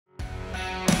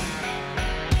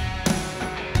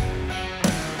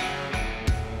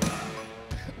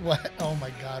What? Oh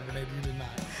my God, Renae, you did not.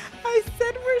 I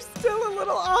said we're still a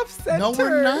little off center. No,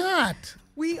 we're not.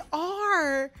 We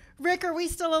are. Rick, are we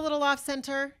still a little off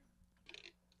center?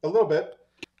 A little bit.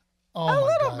 Oh A my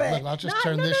little God. bit. Look, I'll just Not-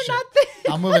 turn no, this no, shit. not this.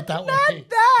 I'll move it that way. Not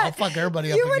that. I'll fuck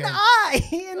everybody up You again. and I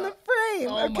in the frame.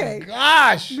 Oh okay. my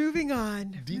gosh. Moving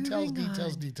on. Details, Moving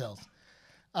details, on. details.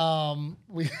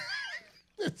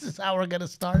 This is how we're gonna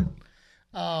start.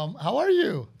 How are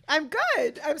you? I'm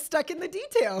good. I'm stuck in the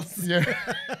details. You're-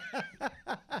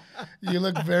 you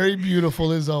look very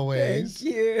beautiful as always.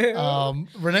 Thank you.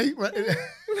 Renae,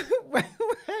 Why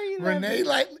are you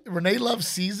laughing? Renae loves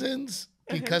seasons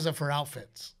because of her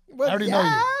outfits. Well, I already know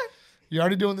you. You're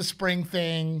already doing the spring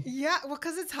thing. Yeah, well,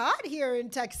 because it's hot here in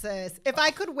Texas. If I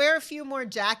could wear a few more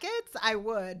jackets, I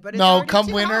would. But it's No, already come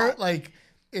too winter, hot. like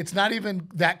it's not even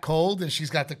that cold, and she's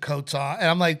got the coats on, and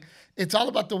I'm like, it's all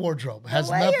about the wardrobe. It has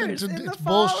the nothing layers to in do. the It's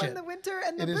fall bullshit. and the winter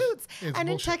and the It is- boots. it's And bullshit.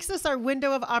 in Texas, our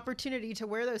window of opportunity to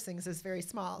wear those things is very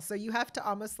small. So you have to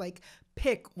almost like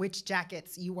pick which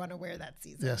jackets you want to wear that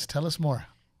season. Yes, tell us more.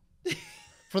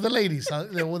 For the ladies, they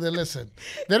listen.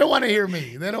 They don't want to hear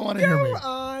me. They don't want to hear me. Go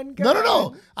on. Go No.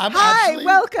 on. I'm Hi, actually.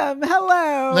 welcome.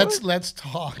 Hello. Let's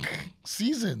talk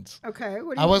seasons. Okay.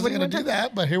 What do I you, wasn't what do you going to wanna do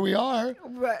that, but here we are.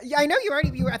 talk- Yeah, I know you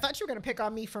already. I thought you were going to pick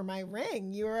on me for my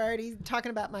ring. You were already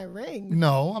talking about my ring.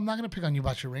 No, I'm not going to pick on you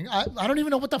about your ring. I don't even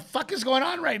know what the fuck is going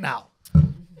on right now.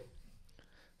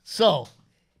 So,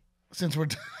 since we're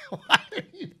why are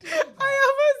you doing that? I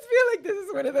almost feel like this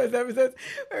is one of those episodes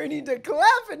where we need to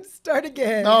clap and start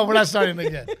again. No, we're not starting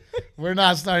again. We're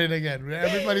not starting again.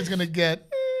 Everybody's going to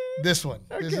get this one.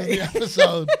 This is Okay. the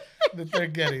episode that they're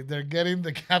getting. They're getting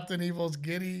the Captain Evil's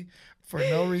giddy for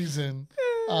no reason.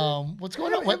 What's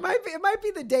going on? What, It might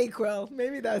be the Dayquil.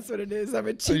 Maybe that's what it is. I'm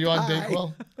a cheap are you on high.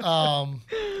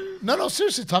 Dayquil? No,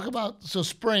 seriously. Talk about,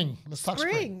 spring. Let's talk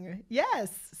spring. Spring. Yes,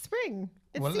 spring.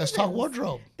 It's Well, let's talk seasons.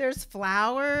 wardrobe. There's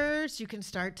flowers. You can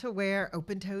start to wear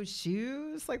open-toed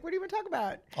shoes. Like, what do you want to talk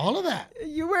about? All of that.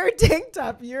 You wear a tank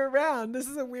top year-round. This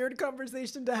is a weird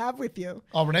conversation to have with you.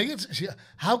 Oh, Renae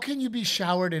how can you be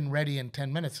showered and ready in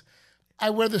 10 minutes?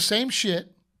 I wear the same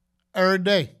shit every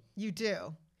day. You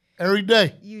do. Every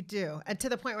day. You do. And to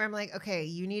the point where I'm like, okay,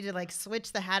 you need to like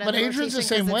switch the hat. But in Adrian's the rotation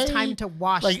same 'cause way. It's time to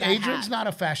wash Like that Adrian's hat. not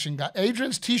a fashion guy.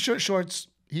 Adrian's t-shirt, shorts,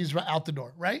 he's out the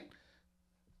door, right?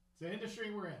 It's the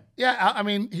industry we're in. Yeah, I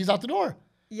mean, he's out the door.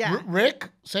 Yeah. Rick,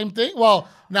 same thing. Well,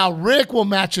 now Rick will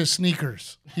match his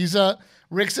sneakers. Rick's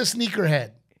a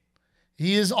sneakerhead.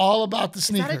 He is all about the Is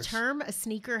sneakers. that a term? A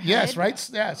sneaker head? Yes, right?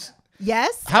 Yes.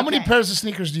 Yes. How many Okay. pairs of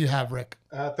sneakers do you have, Rick?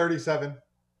 37.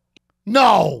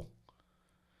 No.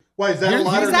 Why, is that a Here's-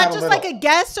 lot or Is is that a just little? like a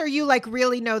guess, or you like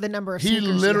really know the number of He sneakers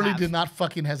you literally have? did not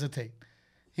fucking hesitate.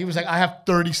 He was like, I have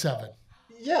 37.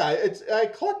 Yeah, I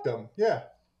collect them. Yeah.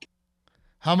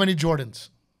 How many Jordans?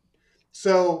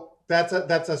 So that's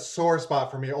a sore spot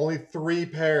for me. Only 3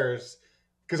 pairs,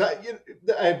 because I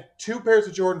have 2 pairs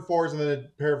of Jordan 4s and then a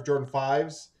pair of Jordan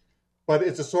 5s. But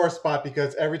it's a sore spot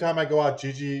because every time I go out,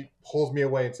 Gigi pulls me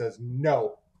away and says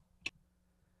no.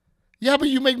 Yeah, but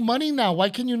you make money now. Why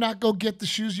can you not go get the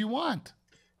shoes you want?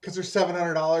 Because they're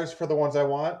 $700 for the ones I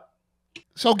want.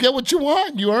 So get what you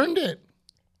want. You earned it.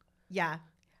 Yeah.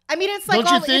 I mean, it's like Don't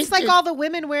you all think it's like it- all the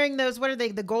women wearing those. What are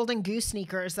they? The Golden Goose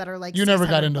sneakers that are like. You never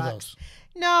got $600 into bucks. those.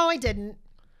 No, I didn't.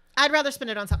 I'd rather spend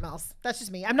it on something else. That's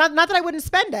just me. I'm not that I wouldn't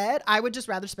spend it. I would just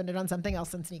rather spend it on something else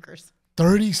than sneakers.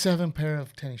 37 pair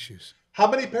of tennis shoes. How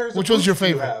many pairs Which of one's your boots do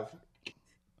you favorite? have?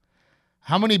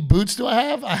 How many boots do I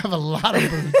have? I have a lot of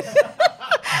boots.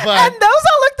 And but those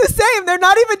all look the same. They're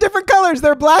not even different colors.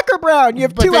 They're black or brown. You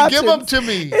have but two they options. give them to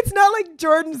me. It's not like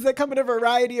Jordans that come in a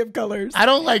variety of colors. I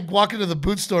don't like walking to the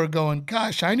boot store going,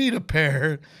 gosh, I need a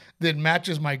pair that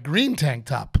matches my green tank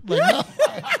top. Like, no.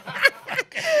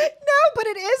 No, but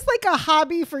it is like a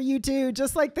hobby for you too,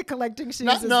 just like the collecting shoes.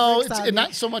 Not- is no, Rick's it's hobby.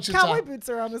 not so much. It's Cowboy a, boots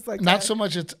are almost like not that. so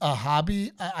much. It's a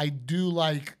hobby. I do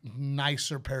like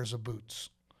nicer pairs of boots.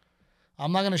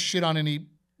 I'm not gonna shit on any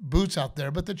boots out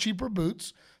there, but the cheaper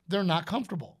boots, they're not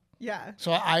comfortable. Yeah,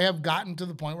 So I have gotten to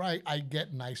the point where I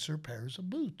get nicer pairs of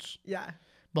boots. yeah.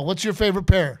 But what's your favorite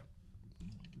pair?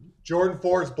 Jordan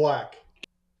 4s black.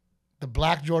 The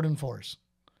black Jordan 4s.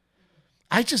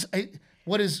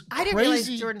 What is I didn't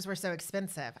crazy? realize Jordans were so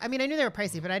expensive. I mean, I knew they were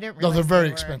pricey, but I didn't No, realize they're very they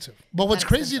were expensive. But what's that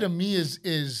crazy to expensive. me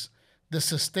is the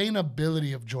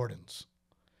sustainability of Jordans.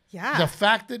 Yeah, The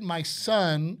fact that my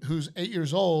son, who's 8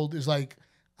 years old, is like,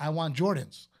 I want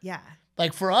Jordans. yeah.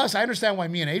 Like for us, I understand why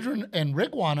me and Adrian and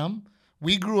Rick want them.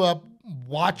 We grew up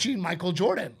watching Michael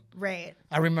Jordan. Right.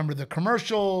 I remember the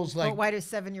commercials. Like, But why do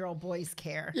 7-year-old boys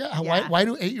care? yeah, why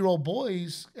do 8-year-old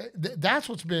boys? That's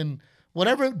what's been,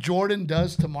 whatever Jordan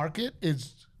does to market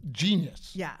is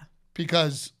genius. Yeah.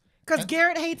 Because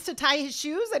Garrett hates to tie his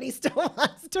shoes and he still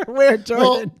wants to wear Jordans.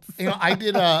 well, you know,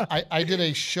 I did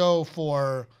a show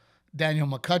for Daniel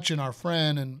McCutcheon, our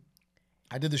friend, and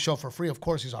I did the show for free. Of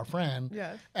course, he's our friend.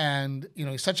 Yes. And, you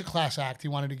know, he's such a class act. He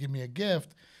wanted to give me a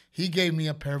gift. He gave me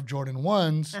a pair of Jordan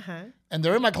 1s, and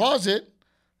they're in my closet.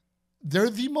 They're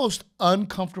the most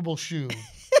uncomfortable shoe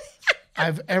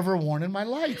I've ever worn in my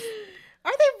life.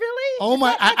 Are they really? Oh, Is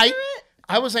my. that accurate?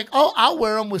 I was like, oh, I'll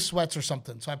wear them with sweats or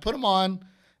something. So I put them on,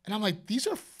 and I'm like, these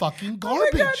are fucking garbage.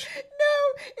 Oh my God.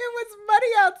 No, it was muddy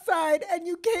outside and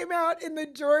you came out in the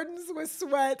Jordans with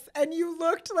sweats and you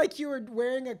looked like you were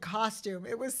wearing a costume.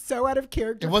 It was so out of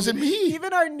character. It wasn't me.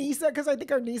 Even our niece, because I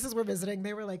think our nieces were visiting,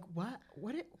 they were like, what?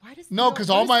 Why does No, because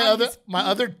all what is my on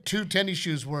his other feet?" two tennis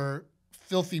shoes were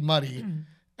filthy muddy.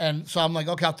 And so I'm like,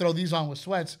 okay, I'll throw these on with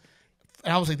sweats.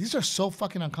 And I was like, these are so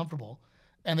fucking uncomfortable.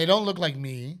 And they don't look like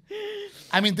me.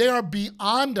 I mean, they are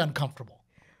beyond uncomfortable.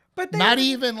 But Not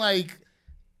even like,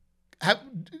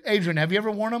 Adrian, have you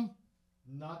ever worn them?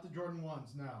 Not the Jordan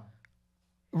 1s, no.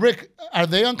 Rick, are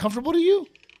they uncomfortable to you?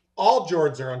 All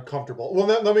Jordans are uncomfortable. Well,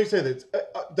 let me say this.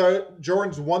 The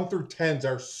Jordans 1 through 10s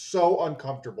are so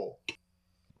uncomfortable.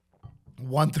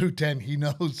 1 through 10, he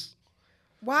knows.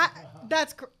 Why?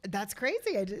 That's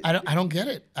crazy. I don't get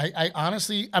it. I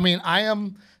honestly, I mean, I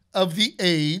am of the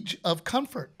age of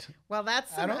comfort. Well,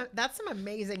 that's some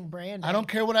amazing branding. I don't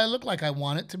care what I look like. I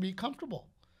want it to be comfortable.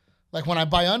 Like when I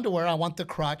buy underwear, I want the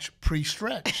crotch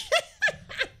pre-stretched.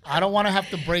 I don't want to have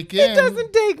to break in. It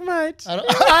doesn't take much.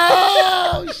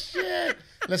 Oh, shit.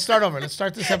 Let's start over. Let's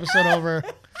start this episode over.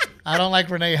 I don't like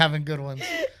Renae having good ones.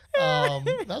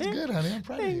 That was good, honey. I'm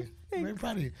proud of you. I'm very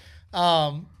proud of you.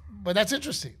 But that's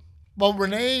interesting. Well,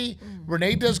 Renae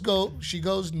she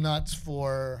goes nuts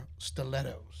for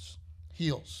stilettos,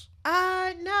 heels.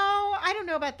 No, I don't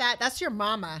know about that. That's your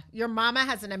mama. Your mama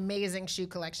has an amazing shoe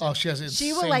collection. Oh, she has an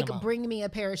She will insane like amount. bring me a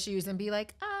pair of shoes and be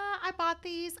like, I bought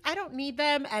these. I don't need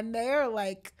them. And they're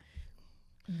like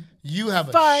You have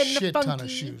a fun, shit ton of funky.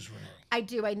 shoes, Renae. I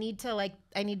do. I need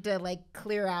to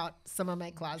clear out some of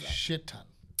my closet. Shit ton.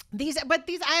 These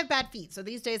I have bad feet. So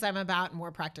these days I'm about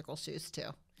more practical shoes too.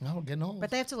 No, getting old.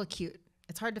 But they have to look cute.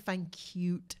 It's hard to find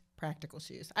cute practical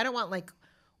shoes. I don't want like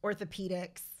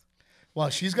orthopedics. Well,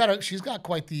 she's got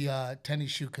quite the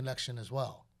tennis shoe collection as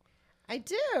well. I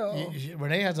do.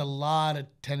 Renae has a lot of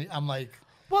tennis. I'm like,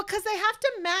 Well, because they have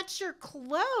to match your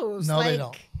clothes. no, like, they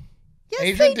don't. Yes,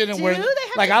 Adrian they didn't do. wear. They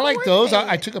have Like to I like those. I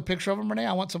coordinate. took a picture of them, Renae.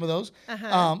 I want some of those.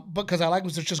 Uh-huh. Because I like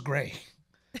them. They're just gray.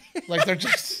 Like they're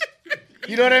just.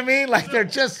 You know what I mean? Like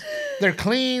they're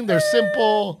clean. They're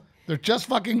simple. They're just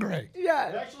fucking gray. They're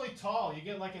Yeah. actually tall. You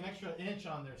get like an extra inch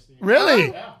on there, Steve. Really?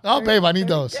 Yeah. Oh, babe, I need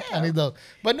those. Yeah. I need those.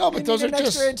 But no, but You those need are an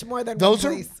just. extra inch more than those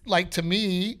one are place. like to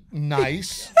me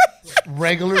nice,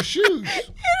 regular shoes. You didn't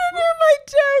hear my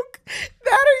joke.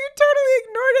 That or you totally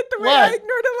ignored it the way I What?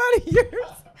 ignored a lot of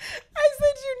yours. I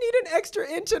said you need an extra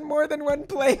inch in more than one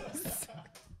place.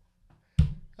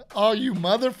 Oh, you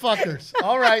motherfuckers!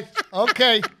 All right,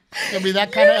 okay, it's gonna be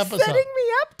that kind You're of episode. setting me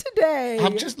up today.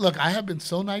 Look. I have been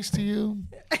so nice to you.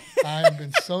 I have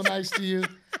been so nice to you.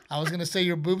 I was gonna say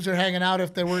your boobs are hanging out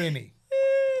if there were any.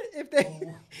 If they,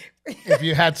 If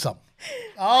you had some.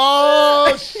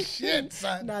 Oh shit,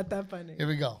 son. not that funny. Here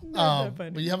we go. Not that funny.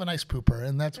 But you have a nice pooper,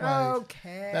 and that's why.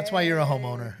 Okay. That's why you're a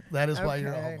homeowner. That is why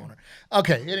you're a Okay. homeowner.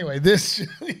 Okay. Anyway, this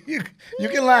you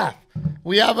can laugh.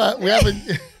 We have a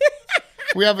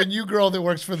we have a new girl that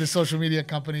works for the social media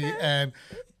company, and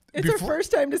It's our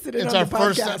first time to sit in it's on our the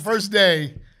podcast. first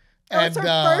day. Oh, it's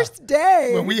our first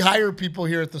day. When we hire people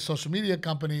here at the social media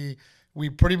company, we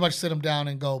pretty much sit them down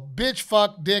and go, bitch,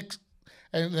 fuck, dick,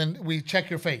 and then we check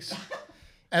your face.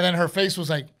 And then her face was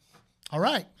like, all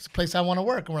right, it's a place I want to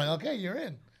work. And we're like, okay, you're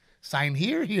in. Sign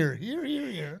here, here, here, here,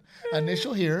 here.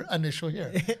 Initial here, initial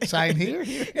here. Sign here,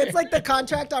 here, here. It's like the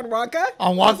contract on Wonka.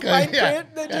 On Those Wonka, fine yeah.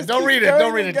 print that Yeah, just don't keeps read it, going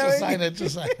don't read and it. Just going. sign it,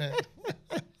 just sign it.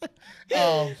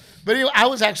 But anyway, I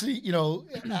was actually,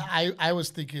 I was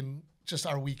thinking just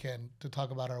our weekend, to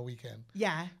talk about our weekend.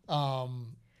 Yeah.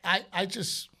 I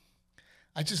just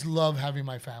love having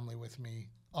my family with me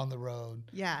on the road.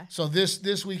 Yeah. So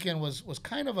this weekend was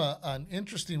kind of an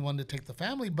interesting one to take the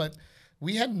family, but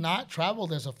we had not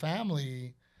traveled as a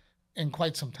family in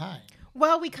quite some time.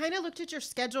 Well, we kind of looked at your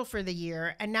schedule for the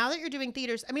year, and now that you're doing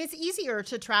theaters, I mean, it's easier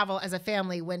to travel as a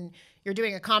family when you're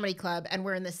doing a comedy club and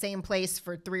we're in the same place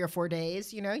for 3 or 4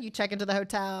 days. You know, you check into the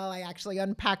hotel, I actually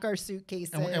unpack our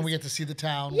suitcases. And we get to see the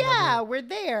town. Yeah, whatever. we're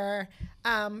there.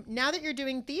 Now that you're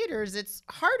doing theaters, it's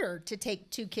harder to take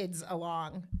 2 kids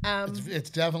along. It's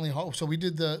definitely hard. So we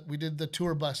did the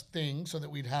tour bus thing so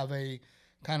that we'd have a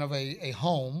kind of a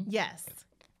home. Yes.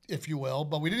 if you will.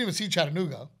 But we didn't even see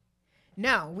Chattanooga.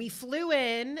 No, we flew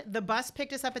in, the bus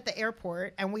picked us up at the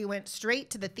airport, and we went straight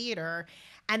to the theater.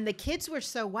 And the kids were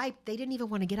so wiped, they didn't even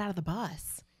want to get out of the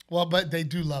bus. Well, but they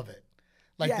do love it.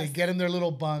 Like they Yes. get in their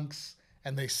little bunks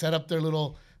and they set up their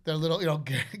little,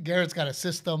 Garrett's got a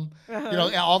system.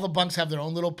 All the bunks have their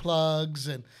own little plugs,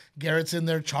 and Garrett's in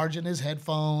there charging his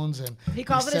headphones, and He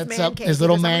calls it his sets man up cave. his He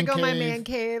little goes, man I'm gonna go cave. my man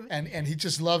cave. And he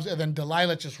just loves it. And then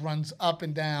Delilah just runs up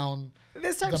and down.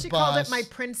 This time the she called it bus. my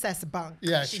princess bunk.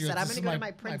 Yeah, she goes, said, I'm "This going to is go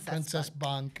to my princess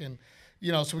bunk. bunk.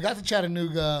 And, so we got to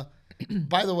Chattanooga.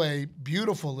 By the way,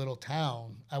 beautiful little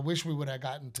town. I wish we would have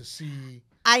gotten to see.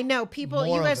 I know. People,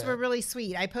 More you of guys it. were really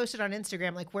sweet. I posted on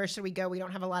Instagram, like, where should we go? We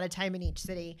don't have a lot of time in each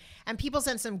city. And people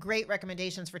sent some great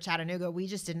recommendations for Chattanooga. We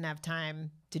just didn't have time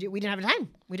to do. We didn't have time.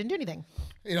 We didn't do anything.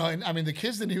 And I mean, the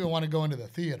kids didn't even want to go into the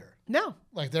theater. No.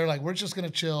 Like, they're like, we're just going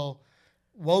to chill.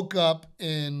 Woke up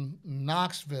in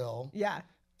Knoxville. Yeah.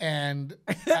 And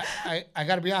I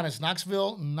got to be honest,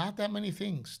 Knoxville, not that many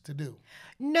things to do.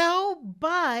 No,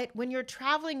 but when you're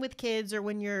traveling with kids or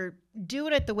when you're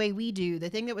doing it the way we do, the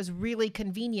thing that was really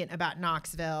convenient about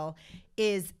Knoxville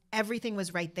is everything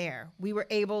was right there. We were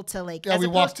able to, like, as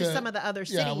opposed to some of the other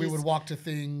cities. Yeah, we would walk to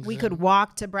things. We could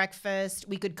walk to breakfast.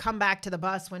 We could come back to the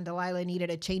bus when Delilah needed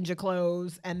a change of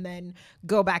clothes and then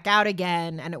go back out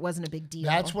again, and it wasn't a big deal.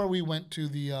 That's where we went to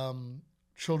the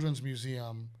Children's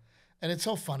Museum. And it's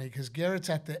so funny because Garrett's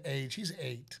at the age, he's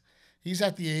 8. He's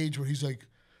at the age where he's like,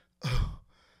 oh,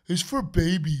 it's for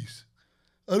babies.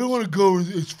 I don't want to go.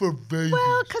 It's for babies.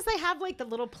 Well, because they have like the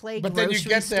little play but then you grocery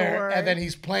get there store. and then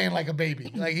he's playing like a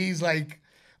baby. Like he's like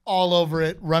all over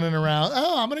it, running around.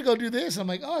 Oh, I'm going to go do this. I'm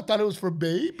like, oh, I thought it was for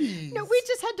babies. No, we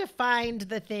just had to find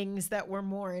the things that were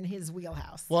more in his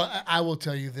wheelhouse. Well, I will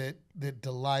tell you that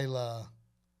Delilah,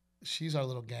 she's our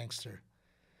little gangster.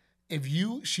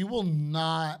 She will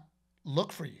not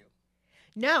look for you.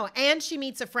 No, and she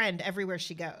meets a friend everywhere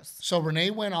she goes. So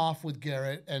Renae went off with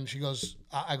Garrett, and she goes,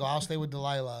 I go, I'll stay with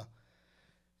Delilah.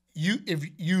 If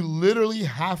you literally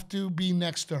have to be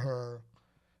next to her,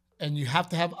 and you have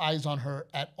to have eyes on her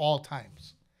at all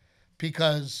times,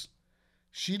 because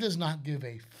she does not give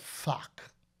a fuck.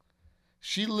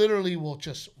 She literally will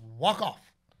just walk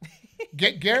off.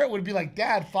 Garrett would be like,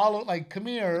 Dad, follow, like, come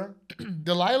here.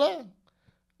 Delilah,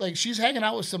 like, she's hanging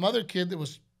out with some other kid that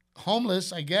was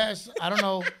homeless, I guess. I don't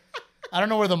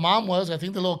know where the mom was. I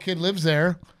think the little kid lives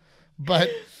there.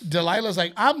 But Delilah's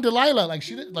like, I'm Delilah.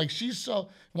 She's so,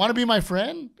 want to be my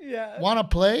friend? Yeah. Want to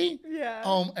play? Yeah.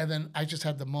 And then I just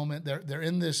had the moment. They're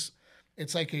in this,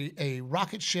 it's like a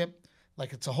rocket ship.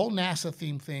 Like it's a whole NASA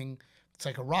theme thing. It's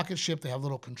like a rocket ship. They have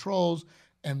little controls.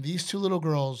 And these two little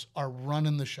girls are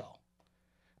running the show.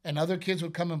 And other kids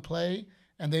would come and play.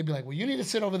 And they'd be like, well, you need to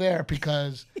sit over there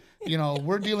because,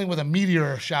 we're dealing with a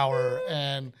meteor shower.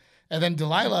 And then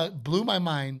Delilah blew my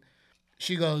mind.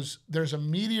 She goes, there's a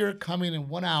meteor coming in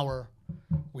 1 hour.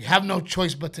 We have no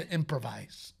choice but to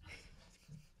improvise.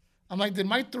 I'm like, did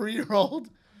my 3-year-old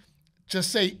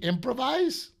just say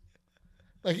improvise?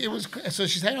 Like it was, so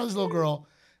she's hanging out with this little girl.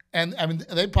 And I mean,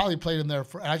 they probably played in there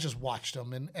and I just watched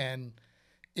them. And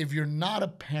if you're not a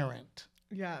parent,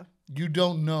 Yeah. you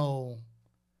don't know.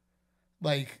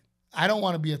 Like, I don't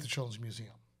want to be at the Children's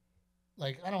Museum.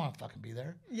 Like, I don't want to fucking be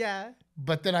there. Yeah.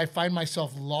 But then I find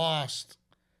myself lost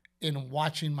in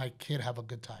watching my kid have a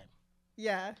good time.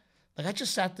 Yeah. Like, I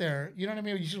just sat there, you know what I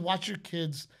mean? You just watch your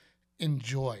kids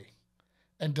enjoy.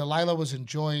 And Delilah was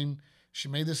enjoying. She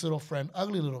made this little friend,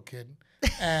 ugly little kid.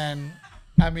 And,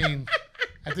 I mean,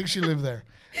 I think she lived there.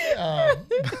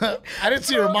 But I didn't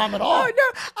see her mom at all. Oh, no.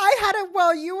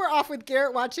 While you were off with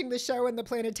Garrett watching the show in the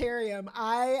planetarium,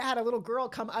 I had a little girl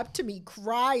come up to me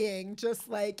crying, just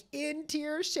like in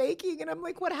tears, shaking. And I'm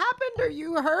like, what happened? Are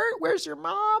you hurt? Where's your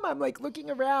mom? I'm like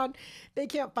looking around. They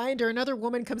can't find her. Another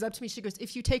woman comes up to me. She goes,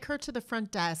 if you take her to the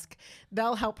front desk,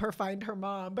 they'll help her find her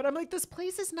mom. But I'm like, this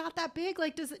place is not that big.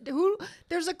 Like,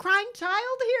 there's a crying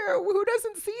child here. Who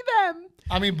doesn't see them?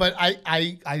 I mean, but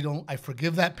I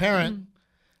forgive that parent.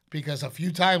 Because a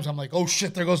few times I'm like, oh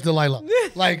shit, there goes Delilah.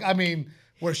 Like, I mean,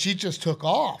 where she just took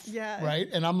off. Yeah. Right?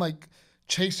 And I'm like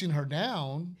chasing her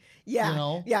down.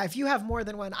 Yeah. Yeah. If you have more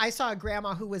than one. I saw a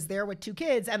grandma who was there with 2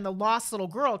 kids and the lost little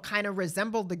girl kind of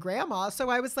resembled the grandma. So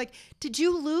I was like, did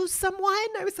you lose someone?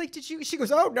 I was like, She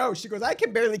goes, oh no. She goes, I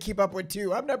can barely keep up with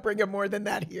 2. I'm not bringing more than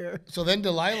that here. So then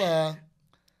Delilah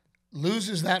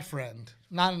loses that friend.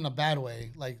 Not in a bad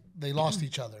way. Like they lost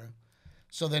each other.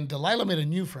 So then Delilah made a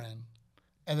new friend.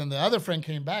 And then the other friend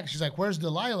came back. She's like, where's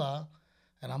Delilah?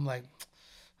 And I'm like,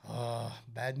 oh,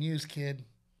 bad news, kid.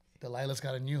 Delilah's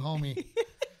got a new homie.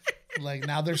 Like,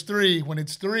 now there's 3. When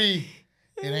it's 3,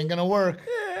 it ain't going to work.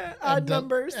 odd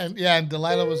numbers. And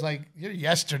Delilah was like, "You're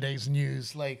yesterday's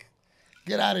news. Like,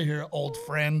 get out of here, old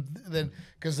friend." Then,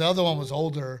 because the other one was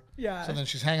older. Yeah. So then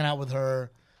she's hanging out with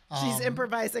her. She's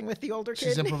improvising with the older kid.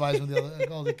 She's improvising with the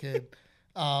older kid.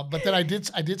 But then I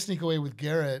did sneak away with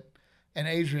Garrett and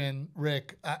Adrian,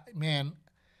 Rick. Man,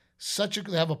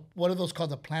 they have what are those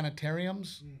called? The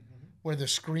planetariums, where the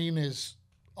screen is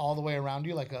all the way around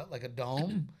you like a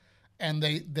dome, and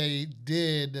they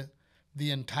did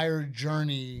the entire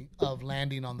journey of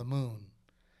landing on the moon.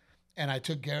 And I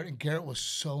took Garrett, and Garrett was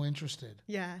so interested.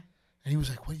 Yeah. And he was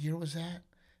like, "What year was that?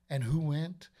 And who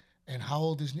went? And how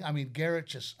old is?" I mean,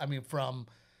 Garrett from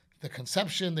the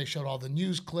conception, they showed all the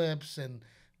news clips and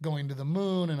going to the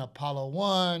moon and Apollo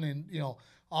 1 and,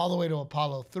 all the way to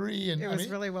Apollo 3. And it was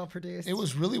really well produced. It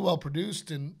was really well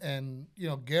produced. And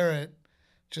Garrett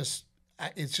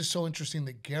it's just so interesting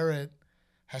that Garrett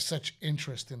has such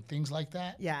interest in things like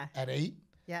that. Yeah. At 8.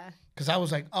 Yeah. Because I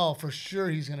was like, oh, for sure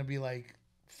he's going to be like,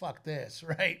 fuck this,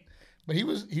 right? But he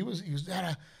was,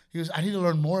 I need to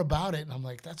learn more about it. And I'm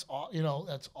like, that's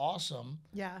awesome.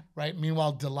 Yeah. Right?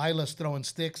 Meanwhile, Delilah's throwing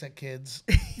sticks at kids,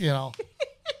 and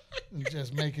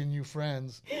just making new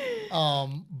friends.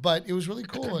 But it was really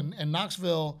cool. And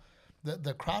Knoxville,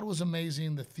 the crowd was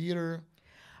amazing. The theater,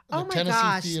 Oh my Tennessee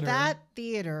gosh, theater. that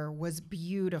theater was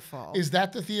beautiful. Is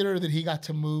that the theater that he got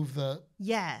to move the?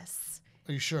 Yes.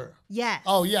 Are you sure? Yes.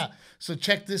 Oh yeah. So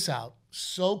check this out.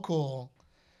 So cool.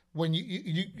 When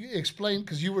you explain,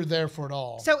 because you were there for it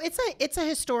all. So it's a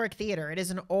historic theater. It is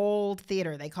an old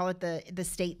theater. They call it the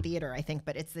State Theater, I think,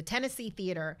 but it's the Tennessee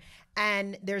Theater.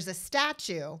 And there's a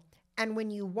statue. And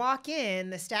when you walk in,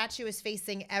 the statue is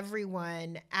facing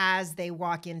everyone as they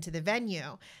walk into the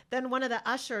venue. Then one of the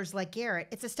ushers, like Garrett,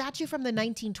 it's a statue from the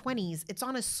 1920s. It's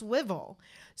on a swivel.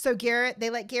 So they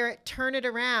let Garrett turn it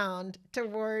around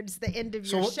towards the end of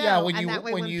your show. Yeah, that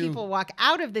way when people walk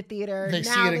out of the theater, they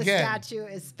now see it the again. statue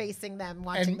is facing them,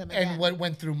 watching them again. And what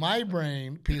went through my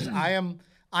brain, because I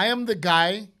am the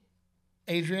guy,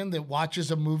 Adrian, that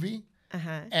watches a movie,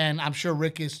 and I'm sure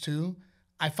Rick is too.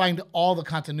 I find all the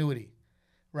continuity,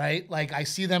 right? Like I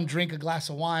see them drink a glass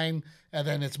of wine and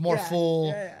then it's more full.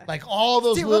 Yeah. Like all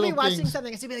those little things. We'll be watching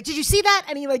something and he'll be like, "Did you see that?"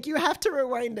 And you have to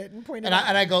rewind it and point it out.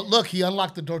 And I go, "Look, he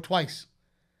unlocked the door twice."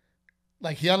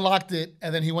 Like he unlocked it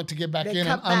and then he went to get back in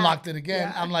and unlocked it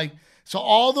again. Yeah. I'm like, so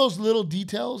all those little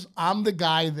details, I'm the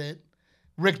guy that,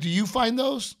 Rick, do you find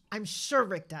those? I'm sure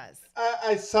Rick does.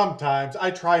 I sometimes, I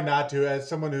try not to. As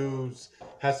someone who's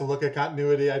has to look at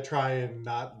continuity, I try and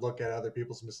not look at other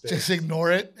people's mistakes. Just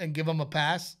ignore it and give them a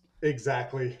pass?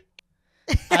 Exactly.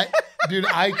 Dude,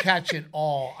 I catch it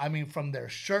all. I mean, from their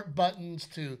shirt buttons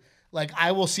to, like,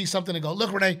 I will see something and go, "Look,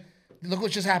 Renae, look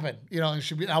what just happened."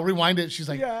 I'll rewind it. She's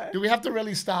like, "Do we have to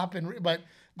really stop?" But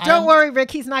don't worry,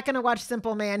 Rick. He's not going to watch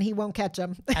Simple Man. He won't catch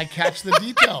them. I catch the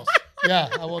details. Yeah,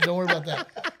 don't worry about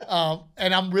that.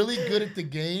 And I'm really good at the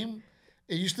game.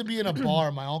 It used to be in a bar,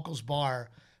 my uncle's bar,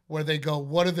 where they go,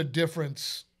 "What are the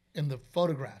difference in the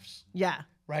photographs?" Yeah.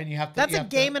 Right? And you have to. That's a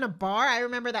game in a bar? I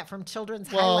remember that from Children's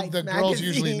Highlights the magazine. girl's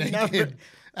usually naked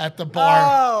at the bar.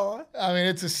 Oh. I mean,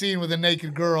 it's a scene with a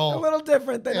naked girl. A little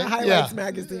different than a Highlights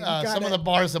magazine. Some of the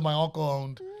bars that my uncle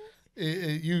owned,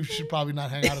 you should probably not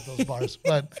hang out at those bars.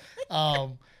 But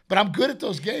I'm good at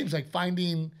those games, like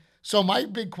finding. So my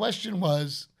big question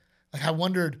was, like, I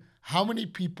wondered how many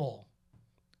people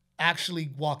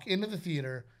actually walk into the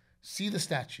theater, see the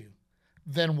statue,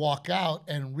 then walk out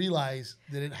and realize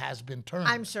that it has been turned.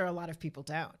 I'm sure a lot of people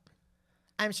don't.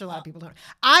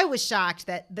 I was shocked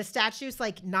that the statue's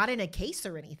like not in a case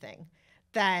or anything.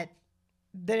 That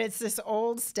it's this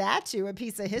old statue, a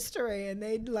piece of history, and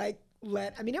they'd like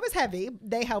it was heavy.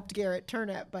 They helped Garrett turn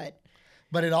it,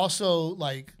 but it also,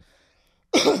 like,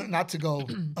 not to go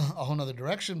a whole nother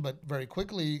direction, but very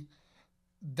quickly,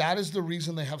 that is the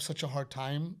reason they have such a hard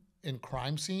time in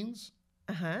crime scenes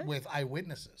with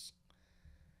eyewitnesses.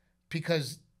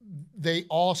 Because they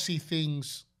all see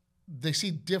things, they see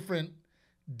different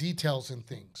details in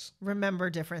things. Remember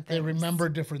different things. They remember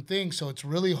different things. So it's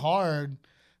really hard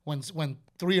when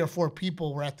 3 or 4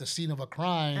 people were at the scene of a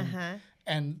crime,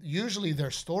 and usually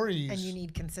their stories. And you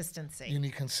need consistency.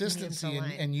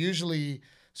 And usually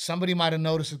somebody might have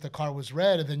noticed that the car was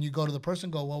red, and then you go to the person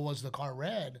and go, "Well, was the car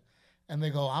red?" And they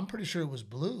go, "I'm pretty sure it was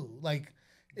blue." Like,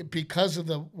 because of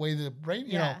the way the brain,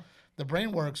 the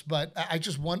brain works. But I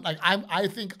just want, like, I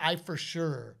think I for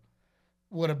sure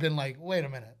would have been like, "Wait a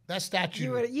minute, that statue."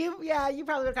 You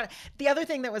probably would have got it. The other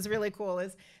thing that was really cool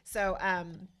is, so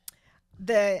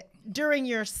the during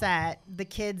your set, the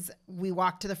kids, we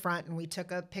walked to the front and we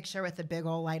took a picture with a big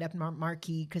old light up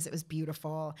marquee because it was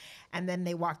beautiful. And then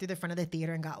they walked through the front of the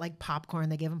theater and got like popcorn.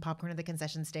 They gave them popcorn at the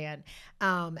concession stand.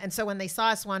 And so when they saw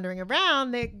us wandering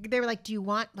around, they were like, do you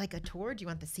want like a tour? Do you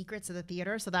want the secrets of the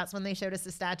theater? So that's when they showed us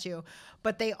the statue.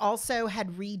 But they also had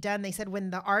redone, they said when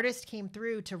the artist came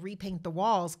through to repaint the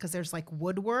walls, because there's like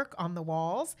woodwork on the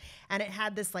walls and it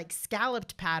had this like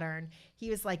scalloped pattern. He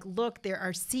was like, look, there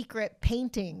are secret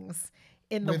paintings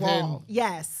in the wall.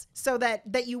 Yes. So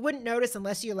that you wouldn't notice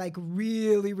unless you like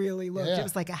really, really looked. Yeah. It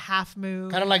was like a half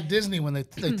moon. Kind of like Disney when they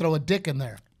throw a dick in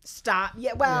there. Stop.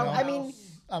 Yeah. Well, you know? I mean,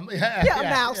 a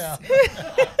mouse. Yeah.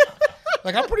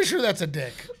 Like, I'm pretty sure that's a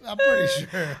dick. I'm pretty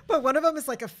sure. But one of them is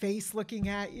like a face looking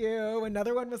at you.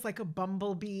 Another one was like a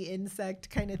bumblebee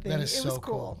insect kind of thing. That is it so was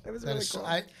cool. It was really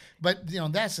cool. But, you know,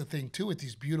 that's the thing, too, with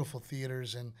these beautiful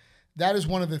theaters. And that is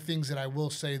one of the things that I will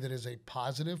say that is a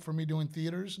positive for me doing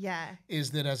theaters. Yeah.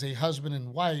 Is that as a husband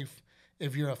and wife,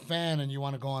 if you're a fan and you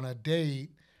want to go on a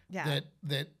date,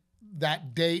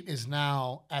 that date is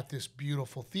now at this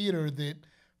beautiful theater that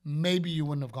maybe you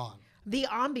wouldn't have gone. The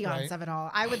ambiance of it all.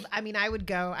 I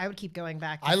would keep going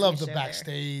back. I love the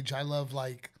backstage. There.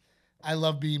 I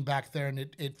love being back there and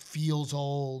it feels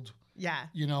old. Yeah.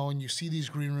 You know, and you see these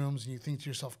green rooms and you think to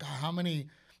yourself, God, how many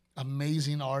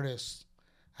amazing artists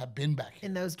have been back here.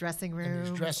 In those dressing rooms.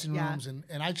 In these dressing rooms. And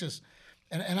I just,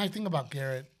 and I think about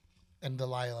Garrett and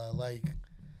Delilah, like,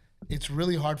 it's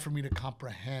really hard for me to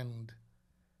comprehend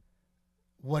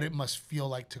what it must feel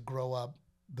like to grow up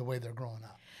the way they're growing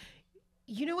up.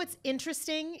 You know what's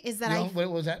interesting is that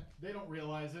what was that? They don't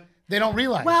realize it. They don't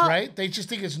realize, right? They just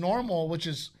think it's normal,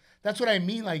 that's what I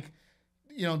mean. Like,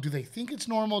 you know, do they think it's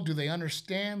normal? Do they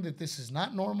understand that this is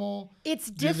not normal?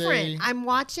 It's different. I'm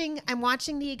watching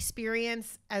the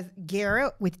experience as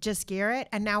Garrett with just Garrett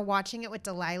and now watching it with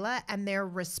Delilah, and their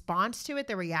response to it,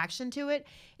 their reaction to it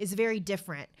is very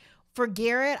different. For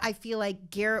Garrett, I feel like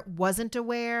Garrett wasn't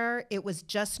aware. It was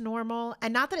just normal.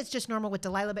 And not that it's just normal with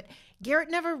Delilah, but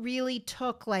Garrett never really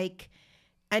took like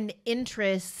an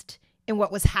interest in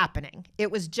what was happening. It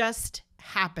was just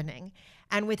happening.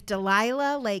 And with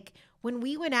Delilah, like when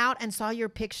we went out and saw your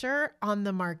picture on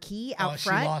the marquee out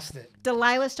front, she lost it.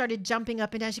 Delilah started jumping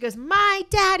up and down. She goes, my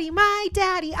daddy,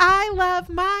 I love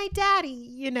my daddy,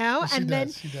 you know? Well,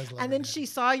 and then she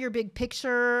saw your big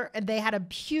picture and they had a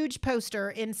huge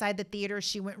poster inside the theater.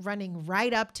 She went running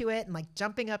right up to it and like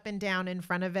jumping up and down in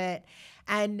front of it.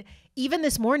 And even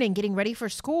this morning, getting ready for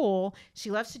school,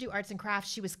 she loves to do arts and crafts.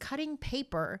 She was cutting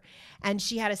paper and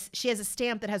she has a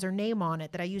stamp that has her name on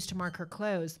it that I used to mark her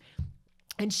clothes.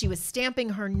 And she was stamping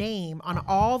her name on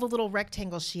all the little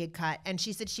rectangles she had cut. And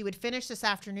she said she would finish this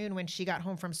afternoon when she got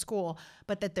home from school,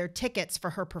 but that they're tickets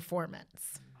for her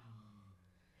performance.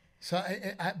 So,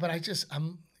 it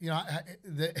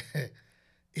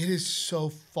is so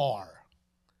far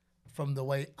from the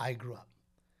way I grew up.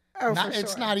 Oh, for sure.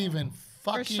 It's not even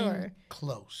fucking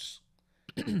close.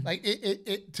 Like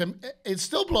it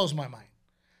still blows my mind.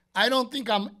 I don't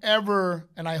think I'm ever,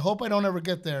 and I hope I don't ever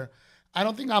get there. I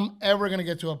don't think I'm ever going to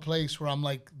get to a place where I'm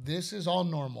like, this is all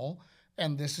normal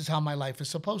and this is how my life is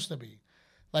supposed to be.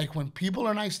 Like when people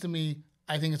are nice to me,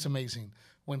 I think it's amazing.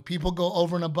 When people go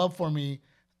over and above for me,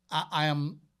 I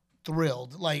am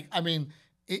thrilled. Like, I mean,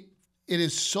 it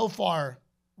is so far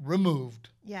removed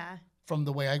from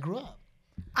the way I grew up.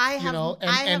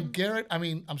 And Garrett, I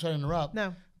mean, I'm sorry to interrupt.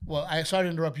 No. Well, I started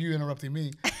to interrupt you interrupting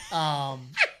me.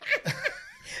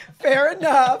 Fair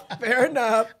enough.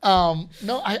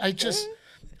 No,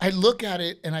 I look at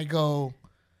it and I go,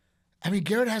 I mean,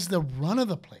 Garrett has the run of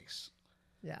the place.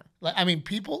 Yeah. Like, I mean,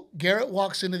 Garrett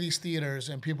walks into these theaters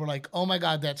and people are like, oh my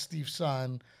God, that's Steve's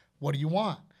son. What do you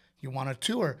want? You want a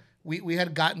tour? We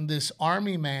had gotten this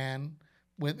army man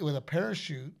with a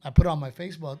parachute. I put it on my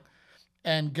Facebook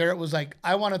and Garrett was like,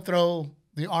 I want to throw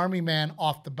the army man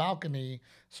off the balcony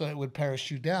so it would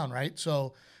parachute down, right?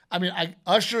 So I mean,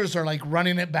 ushers are like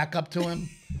running it back up to him,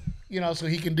 you know, so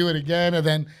he can do it again. And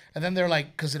then they're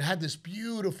like, because it had this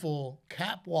beautiful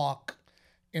catwalk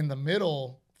in the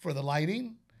middle for the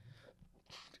lighting.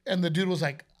 And the dude was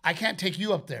like, I can't take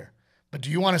you up there, but do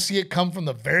you want to see it come from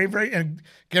the very, very, and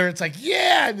Garrett's like,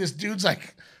 yeah. And this dude's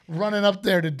like running up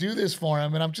there to do this for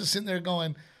him. And I'm just sitting there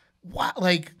going, wow,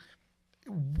 like,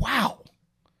 wow.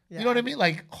 Yeah. You know what I mean?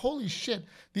 Like, holy shit.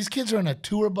 These kids are in a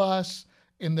tour bus,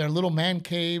 in their little man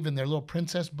cave, in their little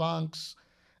princess bunks.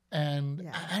 And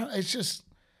it's just,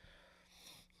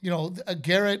 you know,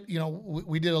 Garrett, you know,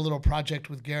 we did a little project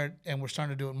with Garrett and we're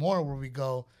starting to do it more where we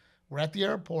go, we're at the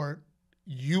airport,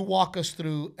 you walk us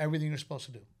through everything you're supposed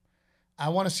to do. I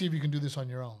want to see if you can do this on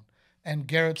your own. And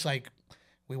Garrett's like,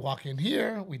 We walk in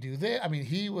here, we do this. I mean,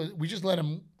 we just let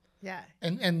him. Yeah.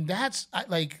 And that's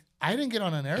like, I didn't get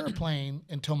on an airplane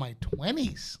until my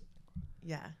 20s.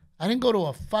 Yeah. I didn't go to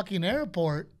a fucking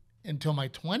airport until my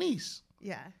 20s.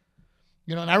 Yeah.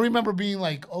 You know, and I remember being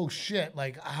like, oh shit,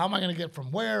 like, how am I going to get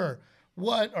from where or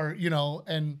what? Or, you know,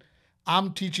 and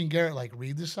I'm teaching Garrett, like,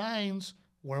 read the signs.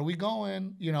 Where are we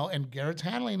going? You know, and Garrett's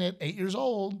handling it, 8 years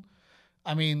old.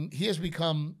 I mean, he has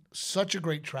become such a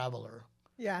great traveler.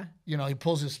 Yeah. You know, he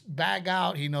pulls his bag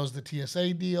out. He knows the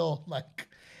TSA deal. Like,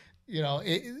 you know,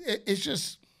 it's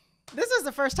just. This was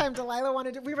the first time Delilah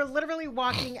wanted to. We were literally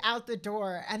walking out the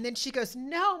door, and then she goes,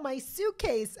 "No, my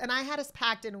suitcase." And I had us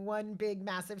packed in one big,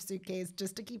 massive suitcase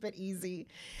just to keep it easy.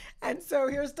 And so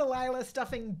here's Delilah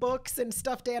stuffing books and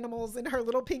stuffed animals in her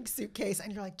little pink suitcase.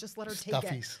 And you're like, just let her take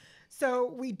it.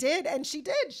 So we did, and she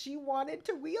did. She wanted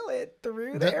to wheel it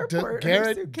through the airport.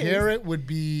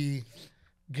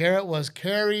 Garrett was,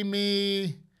 carry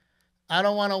me. I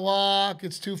don't want to walk.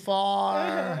 It's too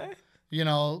far. You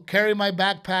know, carry my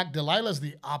backpack. Delilah's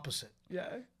the opposite. Yeah.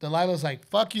 Delilah's like,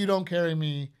 fuck you, don't carry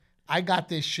me. I got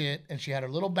this shit. And she had her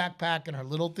little backpack and her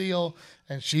little Theo.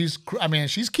 And she's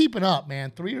keeping up,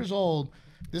 man. 3 years old.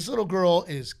 This little girl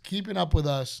is keeping up with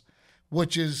us,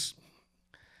 which is,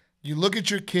 you look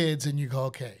at your kids and you go,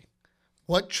 okay,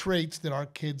 what traits did our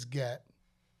kids get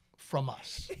from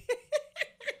us?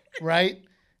 Right?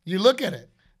 You look at it.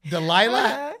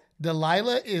 Delilah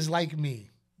is like me.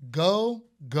 Go,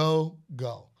 go,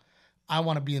 go. I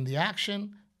want to be in the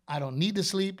action. I don't need to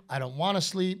sleep. I don't want to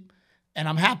sleep. And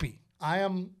I'm happy. I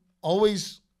am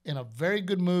always in a very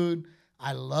good mood.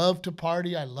 I love to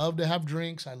party. I love to have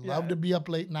drinks. I love to be up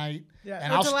late night. Yeah.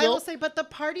 And well, Delilah will say, but the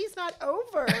party's not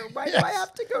over. Why do I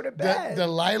have to go to bed?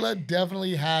 Delilah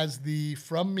definitely has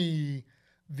from me,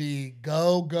 the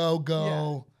go, go,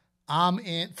 go. Yeah. I'm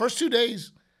in. First 2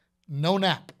 days, no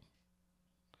nap.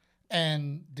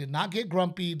 And did not get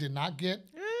grumpy, did not get,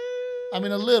 I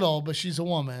mean, a little, but she's a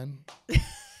woman.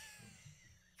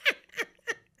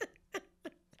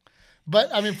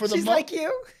 But, I mean, she's like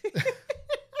you?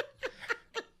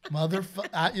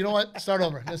 Motherfucker. You know what? Start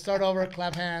over. Let's start over.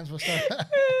 Clap hands. We'll start.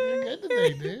 You're good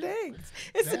today, dude. Thanks.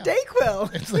 It's the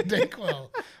Dayquil. It's the Dayquil.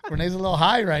 Renee's a little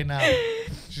high right now.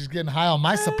 She's getting high on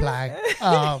my supply.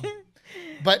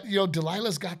 But, you know,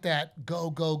 Delilah's got that go,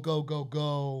 go, go, go,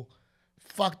 go.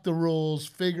 Fuck the rules,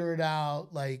 figure it out,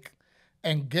 like,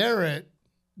 and Garrett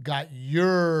got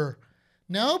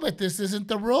no, but this isn't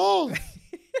the rules.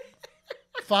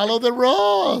 Follow the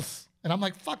rules. And I'm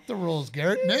like, fuck the rules,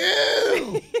 Garrett.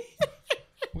 No.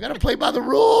 We got to play by the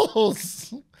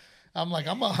rules. I'm like,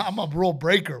 I'm a rule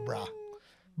breaker, bro.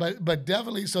 But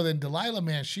definitely, so then Delilah,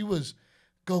 man, she was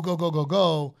go, go, go, go,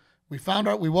 go. We found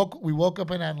out, we woke up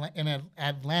in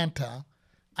Atlanta.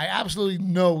 I absolutely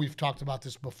know we've talked about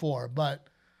this before, but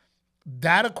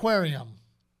that aquarium,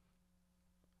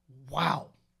 wow.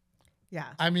 Yeah.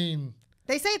 I mean.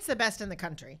 They say it's the best in the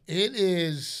country. It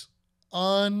is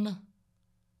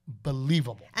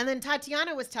unbelievable. And then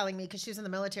Tatiana was telling me, because she was in the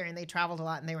military and they traveled a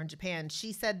lot and they were in Japan,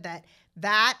 she said that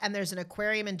and there's an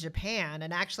aquarium in Japan,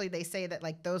 and actually they say that,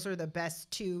 like, those are the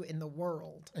best 2 in the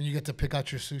world. And you get to pick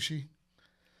out your sushi.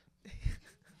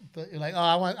 You're like, oh,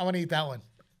 I want to eat that one.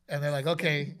 And they're like,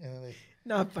 okay. And then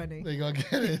not funny. They go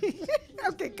get it.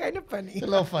 Okay, kind of funny. It's a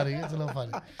little funny.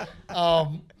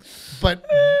 But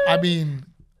I mean,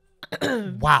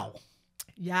 wow.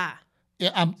 Yeah.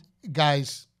 Yeah.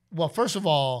 Guys. Well, first of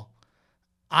all,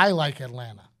 I like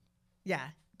Atlanta. Yeah.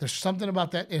 There's something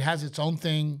about that. It has its own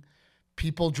thing.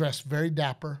 People dress very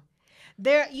dapper.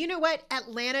 You know what?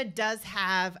 Atlanta does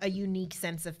have a unique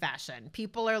sense of fashion.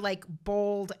 People are, like,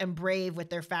 bold and brave with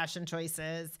their fashion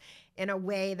choices in a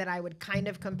way that I would kind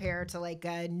of compare to, like,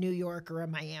 a New York or a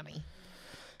Miami.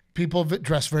 People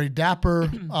dress very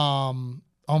dapper.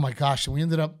 Oh my gosh. And we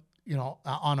ended up, you know,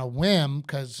 on a whim,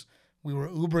 because we were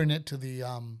Ubering it to the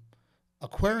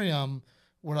aquarium.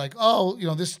 We're like, oh, you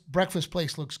know, this breakfast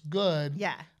place looks good.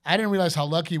 Yeah. I didn't realize how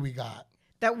lucky we got.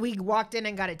 That we walked in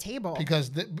and got a table.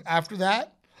 Because after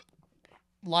that,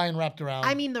 line wrapped around.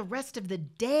 I mean, the rest of the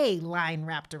day, line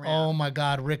wrapped around. Oh my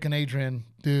God, Rick and Adrian,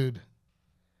 dude.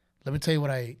 Let me tell you what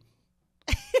I ate.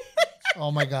 Oh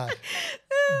my God.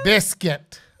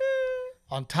 Biscuit.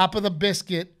 On top of the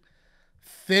biscuit,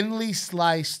 thinly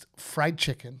sliced fried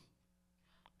chicken.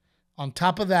 On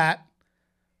top of that,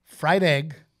 fried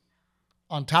egg.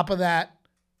 On top of that,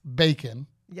 bacon.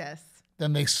 Yes.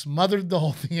 Then they smothered the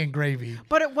whole thing in gravy.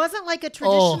 But it wasn't like a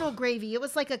traditional gravy. It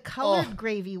was like a colored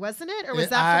gravy, wasn't it? Or was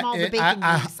that from all the bacon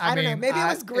grease? I don't know. Maybe it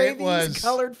was gravy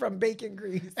colored from bacon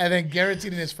grease. And then Garrett's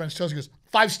eating his French toast. He goes,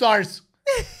 5 stars.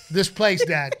 This place,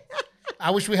 Dad.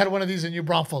 I wish we had one of these in New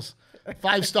Braunfels.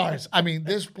 5 stars. I mean,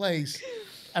 this place,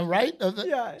 and right?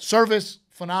 Yeah. Service,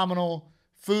 phenomenal.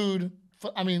 Food,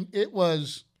 I mean, it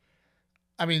was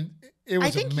I think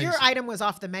amazing. your item was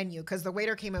off the menu because the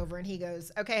waiter came over and he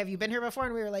goes, okay, have you been here before?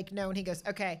 And we were like, no. And he goes,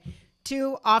 okay,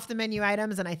 2 off the menu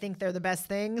items. And I think they're the best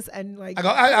things. And like, I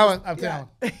go, I'm down.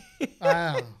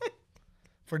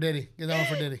 For Diddy. Get that one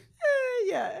for Diddy.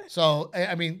 Yeah. So,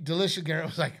 I mean, delicious. Garrett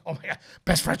was like, oh my God,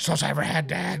 best French toast I ever had,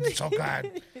 Dad. It's so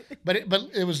good. But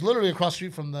it was literally across the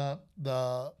street from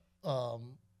the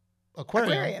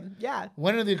aquarium. Yeah.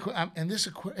 Went into the aquarium, and this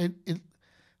aquarium,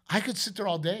 I could sit there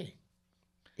all day.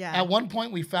 Yeah. At one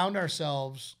point, we found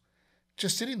ourselves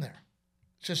just sitting there,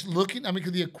 just looking. I mean,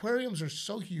 because the aquariums are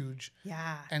so huge.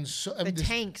 Yeah. And so the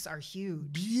tanks are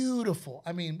huge. Beautiful.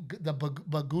 I mean, the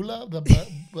bagula,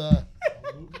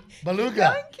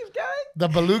 beluga. Keep going. The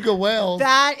beluga whales.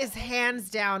 That is hands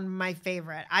down my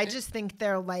favorite. I just think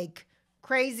they're like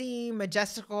crazy,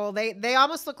 majestical. They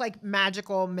almost look like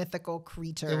magical, mythical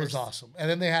creatures. It was awesome. And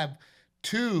then they have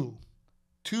two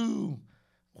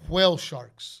whale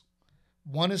sharks.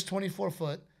 One is 24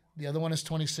 foot. The other one is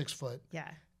 26 foot. Yeah.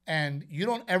 And you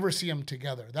don't ever see them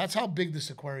together. That's how big this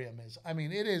aquarium is. I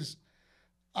mean, it is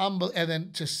unbelievable. And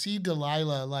then to see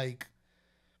Delilah like,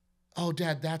 oh,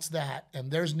 Dad, that's that.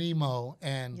 And there's Nemo.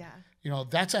 And,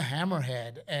 that's a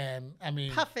hammerhead. And, I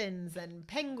mean. Puffins and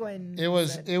penguins. It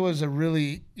was a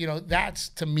really, that's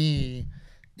to me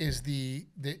is the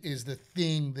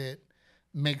thing that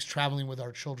makes traveling with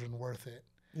our children worth it.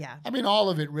 Yeah. I mean, all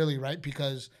of it really, right?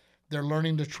 Because they're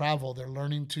learning to travel. They're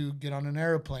learning to get on an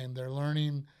airplane. They're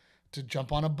learning to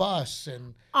jump on a bus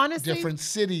and honestly, different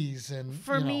cities. And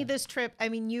for me, this trip, I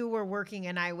mean, you were working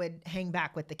and I would hang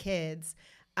back with the kids.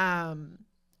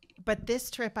 But this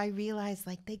trip, I realized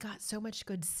like they got so much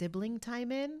good sibling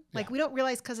time in. Like we don't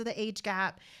realize because of the age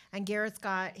gap. And Garrett's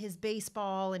got his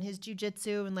baseball and his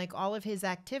jujitsu and like all of his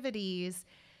activities.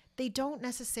 They don't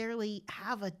necessarily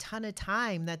have a ton of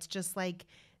time. That's just like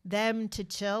them to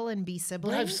chill and be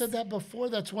siblings. But I've said that before.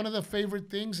 That's one of the favorite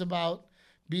things about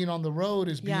being on the road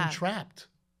is being trapped.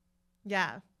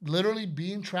 Yeah. Literally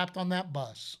being trapped on that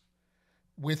bus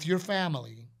with your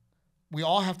family. We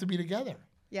all have to be together.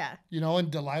 Yeah.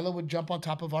 And Delilah would jump on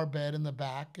top of our bed in the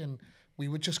back and we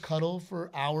would just cuddle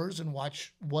for hours and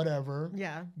watch whatever.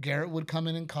 Yeah. Garrett would come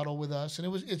in and cuddle with us.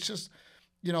 And it's just,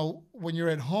 when you're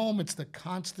at home, it's the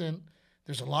constant.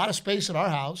 There's a lot of space at our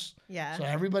house. Yeah. So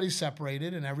everybody's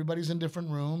separated and everybody's in different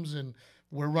rooms and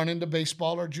we're running to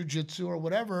baseball or jujitsu or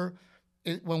whatever.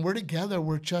 When we're together,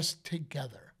 we're just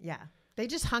together. Yeah. They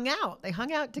just hung out. They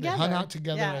hung out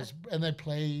together. And they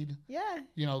played. Yeah.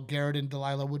 Garrett and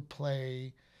Delilah would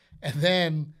play. And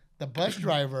then the bus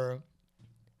driver,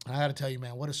 I got to tell you,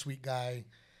 man, what a sweet guy.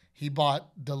 He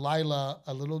bought Delilah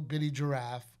a little bitty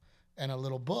giraffe and a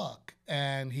little book.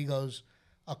 And he goes,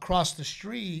 across the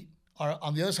street, or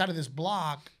on the other side of this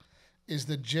block, is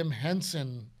the Jim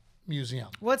Henson Museum.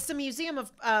 Well, it's the Museum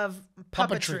of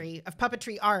Puppetry, of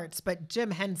Puppetry Arts, but Jim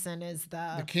Henson is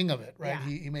the king of it, right?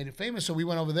 Yeah. He made it famous. So we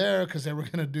went over there because they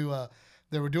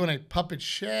were doing a puppet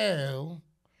show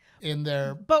in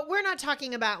there. But we're not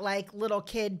talking about like little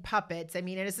kid puppets. I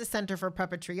mean, it is the Center for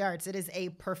Puppetry Arts. It is a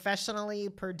professionally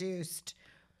produced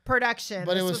production.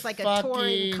 But this it was like a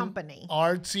touring company.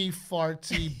 Artsy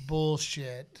fartsy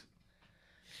bullshit.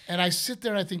 And I sit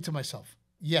there and I think to myself,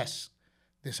 yes,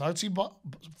 this artsy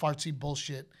fartsy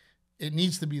bullshit, it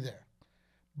needs to be there.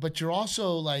 But you're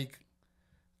also like,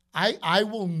 I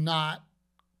will not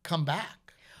come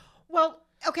back. Well,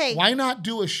 okay. Why not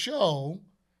do a show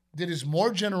that is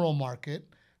more general market,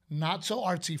 not so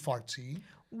artsy fartsy?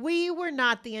 We were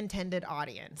not the intended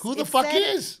audience. Who the fuck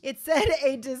is? It said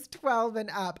ages 12 and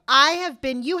up. I have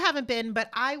been, you haven't been, but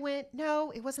I went,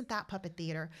 no, it wasn't that puppet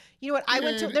theater. You know what? I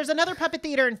went to, there's another puppet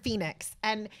theater in Phoenix,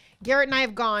 and Garrett and I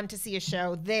have gone to see a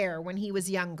show there when he was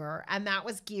younger, and that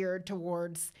was geared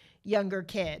towards younger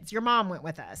kids. Your mom went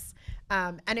with us,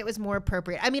 and it was more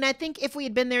appropriate. I mean, I think if we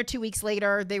had been there 2 weeks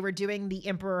later, they were doing The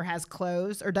Emperor Has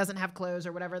Clothes, or Doesn't Have Clothes,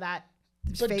 or whatever that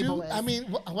fable is. I mean,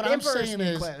 what I'm saying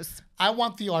is, I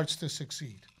want the arts to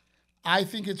succeed. I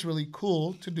think it's really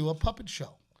cool to do a puppet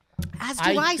show. As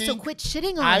do I, so quit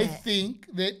shitting on it. I think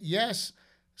that, yes,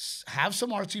 have some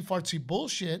artsy-fartsy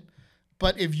bullshit,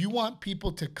 but if you want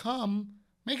people to come,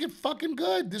 make it fucking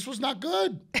good. This was not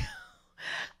good.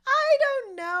 I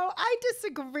don't know. I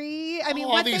disagree. I mean,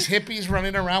 all these hippies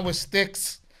running around with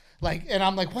sticks. And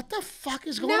I'm like, what the fuck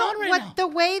is going on right now? The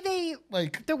way they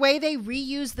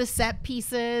reuse the set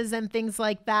pieces and things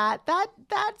like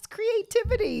that's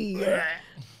creativity.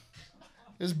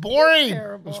 It's boring.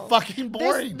 Terrible. It was fucking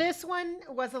boring. This one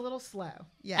was a little slow.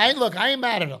 Yeah. I ain't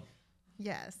mad at them.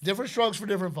 Yes. Different strokes for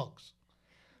different folks.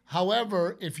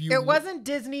 However, if you It wasn't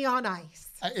Disney on Ice.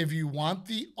 if you want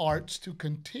the arts to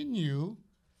continue,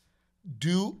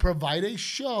 provide a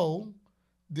show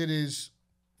that is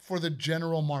for the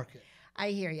general market. I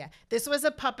hear you. This was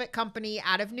a puppet company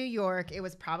out of New York. It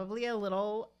was probably a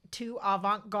little too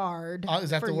avant-garde. Is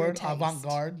that for the your word? taste.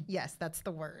 Avant-garde? Yes, that's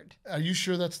the word. Are you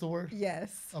sure that's the word?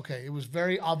 Yes. Okay, it was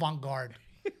very avant-garde.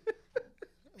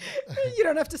 You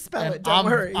don't have to spell And it. Don't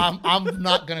worry. I'm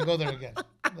not gonna go there again.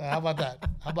 How about that?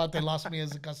 How about they lost me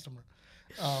as a customer?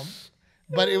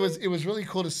 But it was really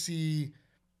cool to see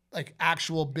like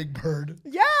actual Big Bird.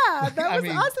 Yeah, that I was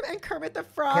mean, awesome. And Kermit the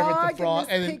Frog. Kermit the Frog,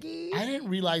 and and Miss Piggy. then I didn't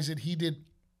realize that he did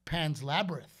Pan's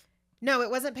Labyrinth. No,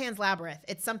 it wasn't Pan's Labyrinth.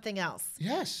 It's something else.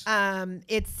 Yes.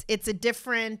 It's a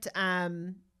different.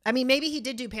 I mean, maybe he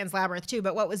did do Pan's Labyrinth too,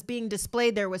 but what was being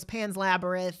displayed there was Pan's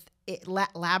Labyrinth.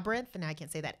 Labyrinth, and I can't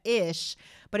say that ish,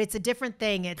 but it's a different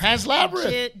thing. It's Pan's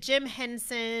Labyrinth. Jim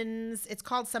Henson's. It's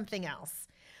called something else,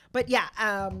 but yeah,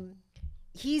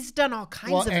 he's done all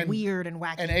kinds of weird and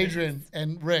wacky. And Adrian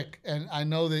and Rick, and I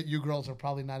know that you girls are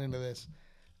probably not into this.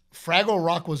 Fraggle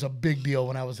Rock was a big deal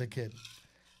when I was a kid.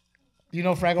 You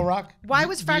know Fraggle Rock? Why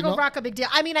was Fraggle Rock a big deal?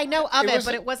 I mean, I know of it,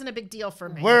 but it wasn't a big deal for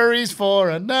me. Worries for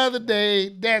another day,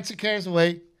 dancing cares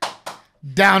away,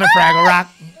 down at Fraggle Rock.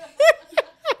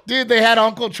 Dude, they had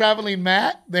Uncle Traveling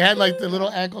Matt. They had like the little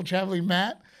Uncle Traveling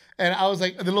Matt. And I was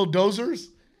like, the little dozers.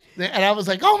 And I was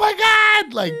like, oh my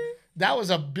God. Like, that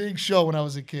was a big show when I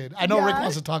was a kid. I know Rick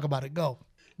wants to talk about it. Go.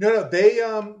 No,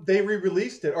 they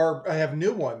re-released it, or I have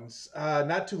new ones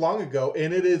not too long ago,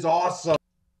 and it is awesome.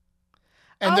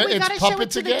 And we it's gotta show it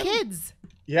puppets to again? the kids.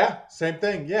 Yeah, same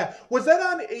thing. Yeah, was that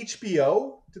on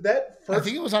HBO? Did that first? I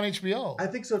think it was on HBO. I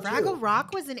think so too. Fraggle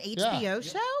Rock was an HBO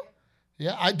show?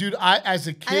 Yeah, I as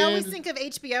a kid. I always think of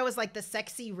HBO as like the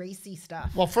sexy, racy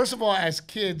stuff. Well, first of all, as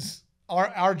kids,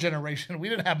 our generation, we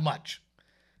didn't have much.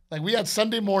 Like we had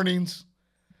Sunday mornings,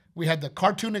 we had the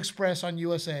Cartoon Express on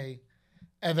USA,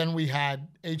 and then we had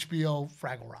HBO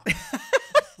Fraggle Rock.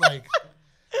 Like,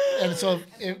 and so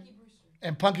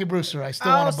and Punky Brewster, I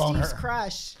still want to bone Steve's her.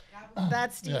 crush.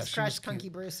 That's Steve's she crush, was cute. Punky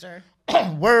Brewster.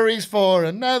 Worries for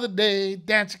another day,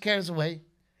 dancing cares away,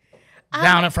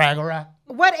 down at Fraggle Rock.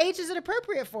 What age is it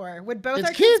appropriate for? Would both It's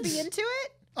our kids kids. be into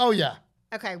it? Oh yeah.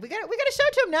 Okay, we got to show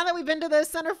it to them now that we've been to the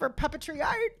Center for Puppetry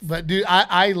Arts. But dude,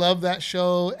 I love that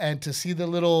show, and to see the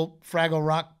little Fraggle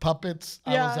Rock puppets,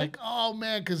 I was like, oh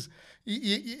man, because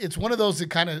it's one of those that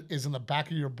kind of is in the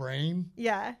back of your brain,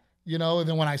 Yeah. you know. And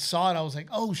then when I saw it, I was like,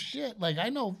 oh shit, like I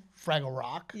know Fraggle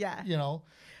Rock, Yeah. you know.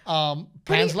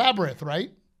 Pan's Labyrinth,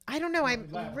 right? I don't know.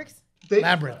 Rick's.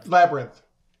 Labyrinth.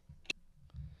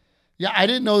 Yeah, I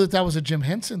didn't know that was a Jim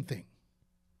Henson thing.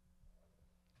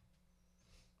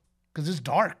 Because it's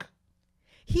dark.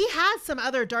 He has some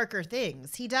other darker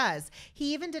things. He does.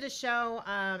 He even did a show.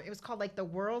 It was called like The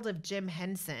World of Jim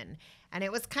Henson. And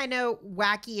it was kind of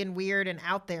wacky and weird and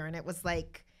out there. And it was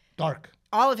like Dark.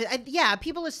 all of it. Yeah,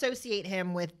 people associate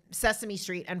him with Sesame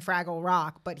Street and Fraggle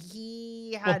Rock, but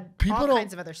he had all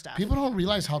kinds of other stuff. People don't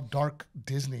realize how dark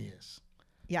Disney is.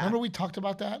 Yeah. Remember we talked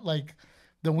about that? Like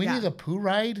the Winnie the Pooh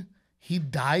ride, he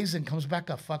dies and comes back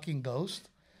a fucking ghost.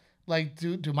 Like,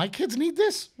 do my kids need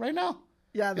this right now?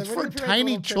 Yeah, it's for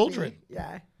tiny children.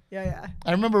 Yeah.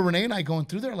 I remember Renae and I going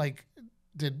through there like,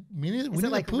 did Winnie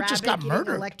the Pooh just got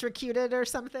murdered? Electrocuted or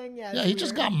something? Yeah, he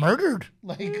just got murdered.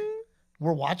 Like,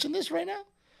 we're watching this right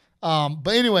now?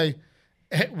 But anyway,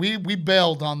 we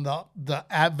bailed on the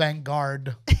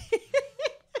avant-garde.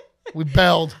 We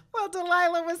bailed. Well,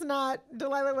 Delilah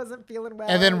wasn't feeling well.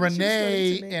 And then she was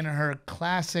Renae, going to in her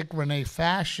classic Renae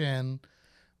fashion,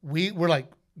 we're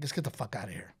like, let's get the fuck out of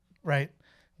here, right?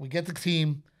 We get the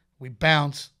team, we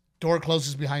bounce, door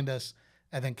closes behind us,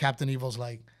 and then Captain Evil's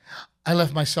like, I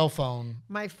left my cell phone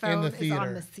My phone in the is theater.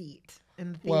 on the seat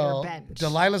in the theater bench.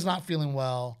 Delilah's not feeling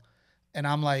well, and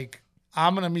I'm like,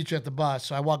 I'm going to meet you at the bus.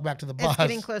 So I walk back to the bus. It's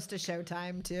getting close to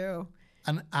showtime, too.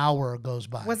 An hour goes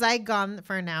by. Was I gone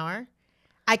for an hour?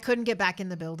 I couldn't get back in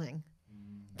the building.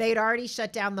 They'd already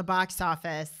shut down the box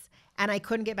office, and I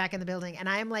couldn't get back in the building. And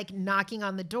I'm like knocking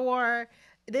on the door.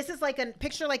 This is like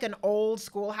picture like an old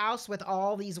schoolhouse with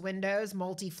all these windows,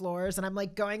 multi-floors. And I'm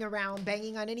like going around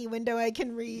banging on any window I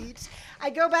can reach.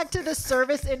 I go back to the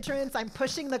service entrance. I'm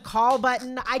pushing the call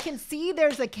button. I can see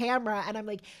there's a camera. And I'm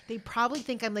like, they probably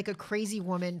think I'm like a crazy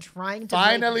woman trying to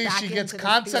Finally, break back she gets into this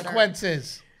theater.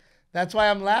 consequences. That's why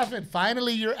I'm laughing.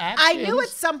 Finally, your actions. I knew at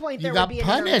some point there would be an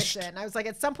punished. intermission. I was like,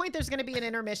 at some point there's going to be an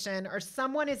intermission, or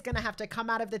someone is going to have to come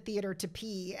out of the theater to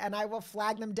pee, and I will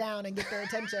flag them down and get their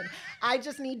attention. I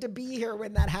just need to be here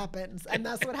when that happens, and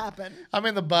that's what happened. I'm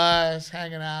in the bus,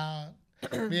 hanging out.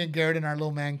 Me and Garrett in our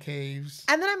little man caves.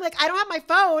 And then I'm like, I don't have my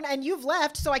phone and you've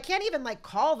left, so I can't even like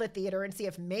call the theater and see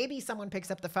if maybe someone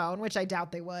picks up the phone, which I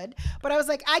doubt they would. But I was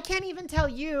like, I can't even tell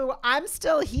you I'm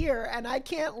still here and I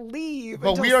can't leave. But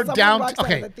until we are someone walks out of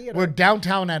okay. the theater. We're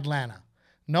downtown Atlanta.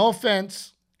 No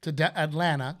offense to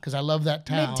Atlanta, because I love that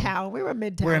town. Midtown. We were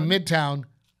Midtown. We're in Midtown.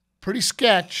 Pretty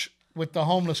sketch with the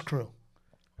homeless crew.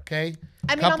 Okay.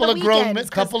 I mean, couple on the of grown weekends,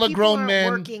 couple of people grown aren't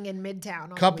men. working in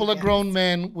Midtown. On Couple the of grown weekends.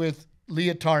 men with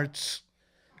leotards.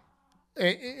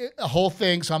 A whole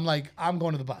thing. So I'm like, I'm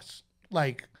going to the bus.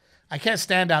 Like, I can't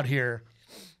stand out here.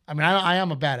 I mean, I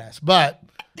am a badass, but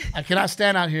I cannot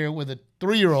stand out here with a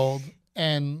 3-year-old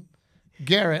and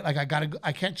Garrett. Like,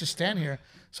 I can't just stand here.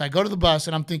 So I go to the bus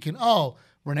and I'm thinking, oh,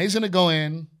 Renee's going to go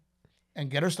in and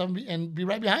get her stuff and be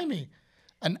right behind me.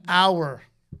 An hour,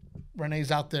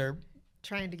 Renee's out there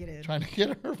Trying to get in. trying to get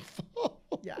her phone.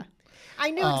 Yeah.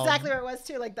 I knew exactly where it was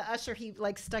too. Like the usher, he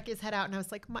like stuck his head out and I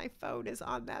was like, my phone is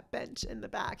on that bench in the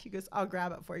back. He goes, I'll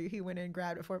grab it for you. He went in,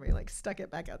 grabbed it for me, like stuck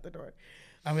it back out the door.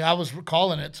 I mean, I was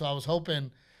calling it, so I was hoping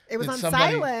It was that on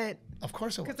somebody- silent. Of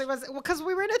course it was. Because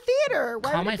we were in a theater.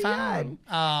 Why Call would my it be phone.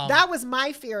 on? That was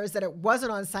my fear, is that it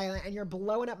wasn't on silent and you're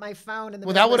blowing up my phone. And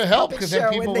Well, that would've helped, 'cause then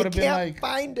people would would've been like,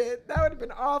 find it. That would have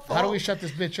been awful. How do we shut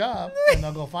this bitch up? And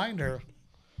they'll go find her.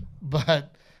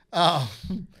 But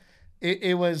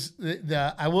it was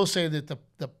the I will say that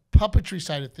the puppetry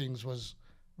side of things was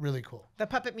really cool. The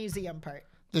puppet museum part.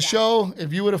 The show,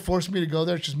 if you would have forced me to go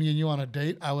there, it's just me and you on a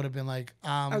date, I would have been like,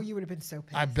 Oh, you would have been so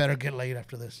pissed. I better get laid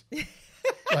after this.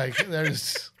 Like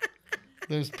there's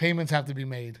payments have to be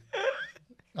made.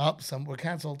 Oh, some were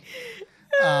canceled.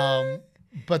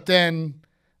 But then,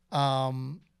 I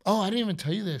didn't even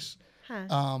tell you this.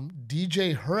 Huh.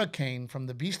 DJ Hurricane from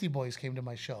the Beastie Boys came to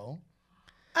my show.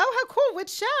 Oh, how cool. Which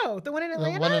show? The one in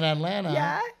Atlanta? The one in Atlanta.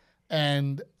 Yeah.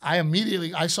 And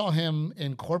I saw him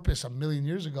in Corpus a million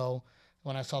years ago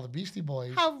when I saw the Beastie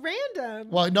Boys. How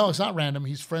random. Well, no, it's not random.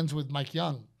 He's friends with Mike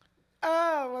Young.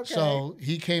 Oh, okay. So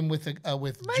he came with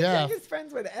Mike Jeff. Young is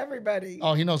friends with everybody.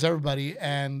 Oh, he knows everybody.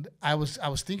 And I was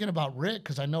thinking about Rick,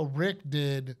 because I know Rick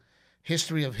did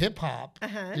History of Hip Hop.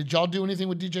 Uh-huh. Did y'all do anything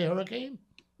with DJ Hurricane?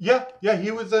 Yeah,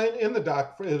 he was in the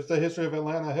doc. It was the history of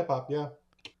Atlanta hip hop. Yeah.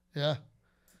 Yeah.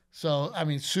 So, I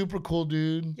mean, super cool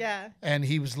dude. Yeah. And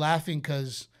he was laughing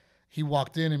because he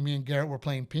walked in and me and Garrett were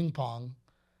playing ping pong.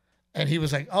 And he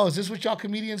was like, oh, is this what y'all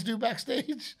comedians do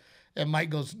backstage? And Mike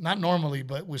goes, not normally,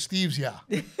 but with Steve's, yeah.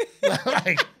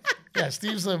 Like, yeah,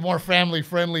 Steve's a more family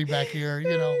friendly back here,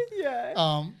 you know.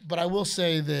 Yeah. But I will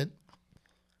say that,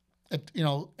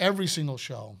 every single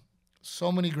show,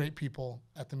 so many great people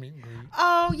at the meet and greet.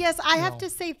 Oh, yes. I have No. to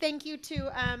say thank you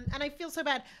to, and I feel so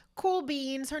bad, Cool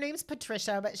Beans. Her name's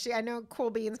Patricia, but I know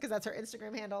Cool Beans because that's her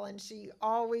Instagram handle, and she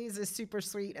always is super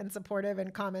sweet and supportive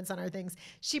and comments on our things.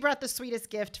 She brought the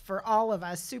sweetest gift for all of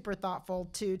us, super thoughtful,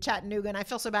 to Chattanooga, and I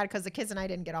feel so bad because the kids and I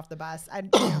didn't get off the bus. I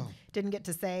didn't get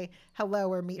to say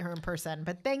hello or meet her in person,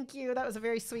 but thank you. That was a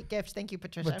very sweet gift. Thank you,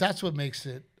 Patricia. But that's what makes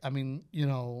it, I mean,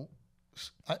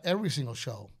 every single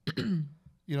show,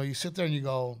 you sit there and you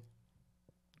go,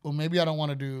 well, maybe I don't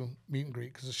want to do meet and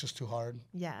greet because it's just too hard.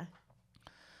 Yeah.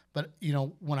 But,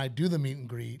 when I do the meet and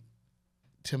greet,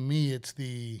 to me, it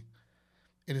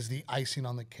is the icing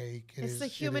on the cake. It's the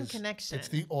human connection. It's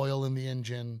the oil in the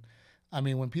engine. I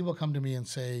mean, when people come to me and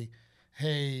say,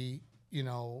 hey,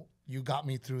 you got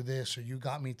me through this, or you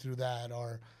got me through that,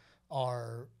 or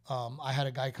I had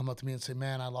a guy come up to me and say,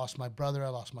 man, I lost my brother, I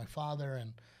lost my father,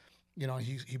 and,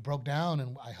 he broke down,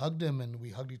 and I hugged him, and we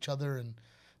hugged each other, and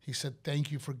he said,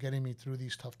 thank you for getting me through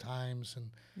these tough times.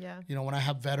 And, Yeah. When I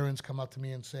have veterans come up to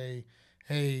me and say,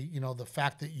 hey, the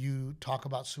fact that you talk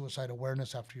about suicide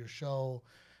awareness after your show,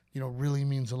 really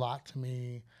means a lot to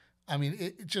me. I mean,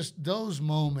 it just those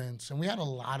moments, and we had a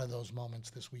lot of those moments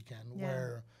this weekend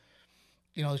where,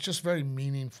 it's just very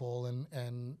meaningful,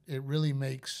 and it really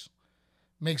makes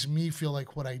me feel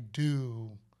like what I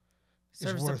do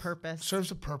Serves a purpose.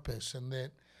 Serves a purpose, and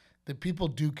that people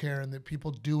do care, and that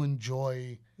people do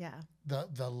enjoy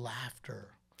the laughter.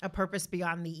 A purpose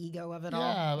beyond the ego of it all.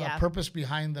 Yeah, a purpose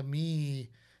behind the me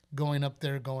going up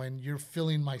there going, you're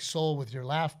filling my soul with your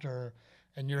laughter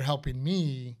and you're helping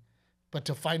me, but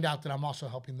to find out that I'm also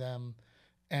helping them,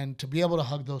 and to be able to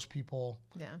hug those people,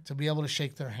 to be able to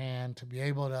shake their hand, to be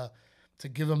able to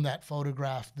give them that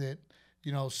photograph that,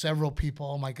 several people,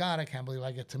 oh my God, I can't believe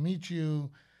I get to meet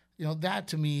you. That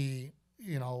to me,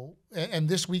 and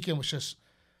this weekend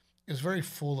is very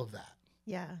full of that.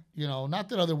 Yeah. Not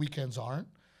that other weekends aren't.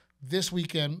 This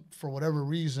weekend, for whatever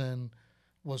reason,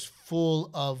 was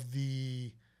full of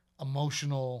the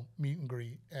emotional meet and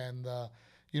greet. And,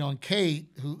 and Kate,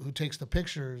 who takes the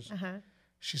pictures,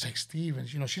 she's like, Steve, and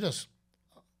she does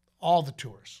all the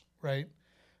tours, right?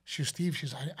 She's Steve.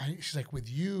 She's like, with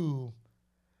you,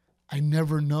 I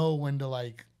never know when to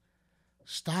like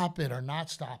stop it or not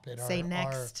stop it. Say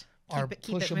next. Or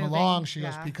keep push it them moving. along. She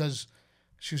goes, Yeah. because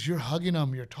you're hugging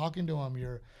them, you're talking to them,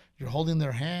 you're holding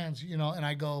their hands, and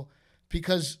I go,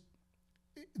 because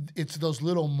it's those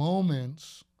little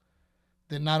moments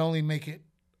that not only make it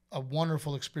a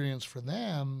wonderful experience for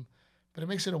them, but it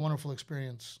makes it a wonderful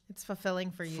experience It's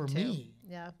fulfilling for you for too. me.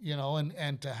 Yeah.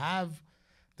 And to have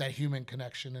that human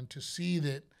connection and to see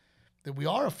that we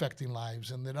are affecting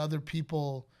lives and that other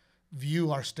people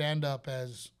view our stand-up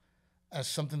as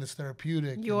something that's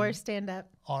therapeutic. Your and stand-up.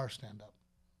 our stand-up.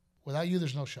 Without you,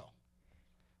 there's no show.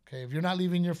 Okay, if you're not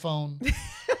leaving your phone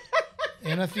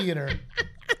in a theater,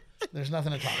 there's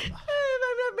nothing to talk about.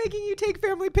 I'm not making you take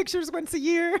family pictures once a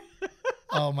year.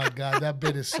 Oh my God, that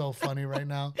bit is so funny right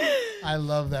now. I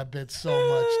love that bit so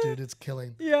much, dude. It's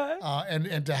killing. Yeah.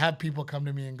 And to have people come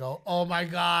to me and go, oh my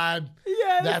God,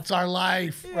 Yes. that's our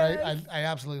life, right? Yes. I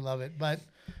absolutely love it. But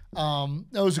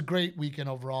it was a great weekend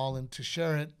overall, and to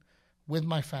share it with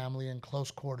my family in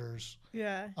close quarters.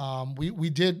 Yeah. We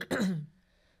did.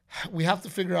 We have to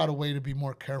figure out a way to be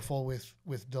more careful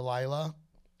with Delilah.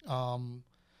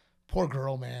 Poor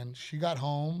girl, man. She got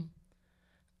home,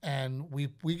 and we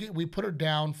put her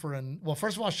down for well,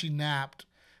 first of all, she napped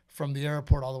from the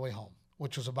airport all the way home,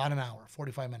 which was about an hour,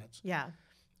 45 minutes. Yeah.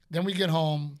 Then we get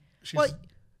home. Well,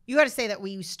 you got to say that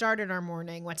we started our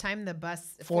morning. What time the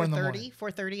bus? 4:30.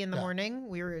 4:30 in the morning.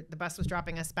 The bus was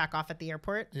dropping us back off at the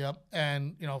airport. Yep.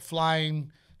 And flying.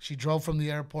 She drove from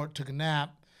the airport, took a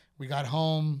nap. We got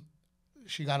home.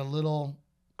 She got a little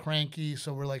cranky,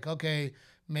 so we're like, okay,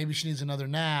 maybe she needs another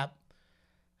nap.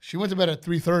 She went to bed at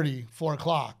 3:30, 4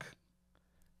 o'clock,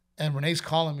 and Renee's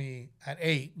calling me at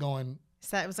 8, going.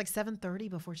 So it was like 7:30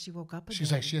 before she woke up again.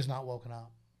 She's like, she has not woken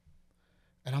up,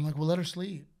 and I'm like, well, let her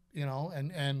sleep,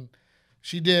 and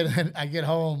she did. And I get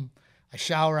home, I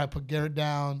shower, I put Garrett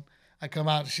down, I come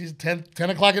out. She's 10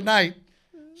 o'clock at night.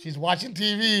 She's watching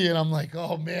TV, and I'm like,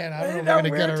 oh man, I don't know if we're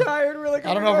gonna get her. Tired. We're like,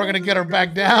 I don't know if we're gonna get her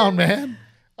back down, man.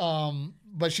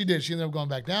 But she did. She ended up going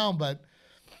back down. But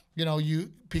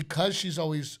because she's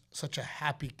always such a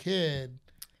happy kid,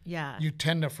 Yeah. you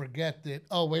tend to forget that.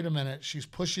 Oh, wait a minute, she's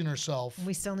pushing herself.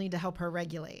 We still need to help her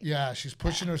regulate. Yeah, she's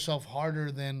pushing herself harder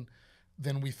than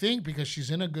we think because she's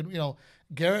in a good.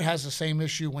 Garrett has the same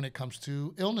issue when it comes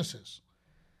to illnesses.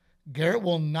 Garrett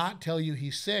will not tell you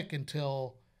he's sick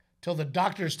until the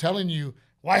doctor's telling you,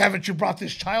 why haven't you brought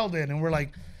this child in? And we're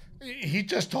like, he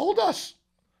just told us.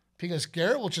 Because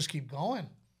Garrett will just keep going.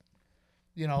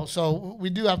 So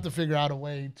we do have to figure out a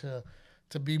way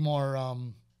to be more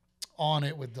on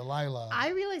it with Delilah. I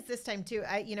realized this time too.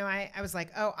 I was like,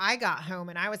 oh, I got home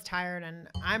and I was tired and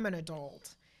I'm an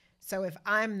adult. So if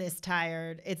I'm this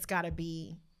tired, it's got to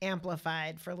be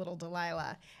amplified for little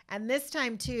Delilah. And this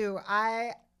time too,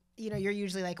 you're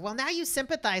usually like, well, now you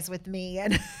sympathize with me.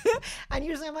 And and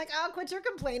usually I'm like, oh, quit your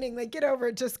complaining. Like, get over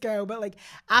it, just go. But like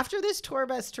after this tour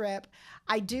bus trip,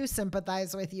 I do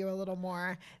sympathize with you a little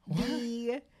more.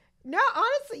 No,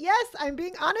 honestly, yes, I'm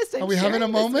being honest. Are we having a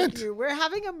moment? We're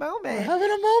having a moment. We're having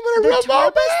a moment. A The real tour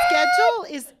moment. bus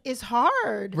schedule is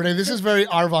hard. Renae, this is very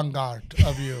avant-garde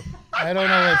of you. I don't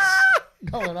know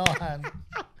what's going on.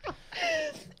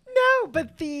 No,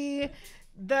 but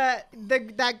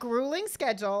that grueling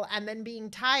schedule and then being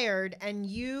tired, and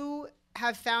you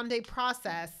have found a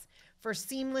process for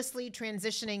seamlessly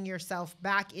transitioning yourself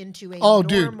back into a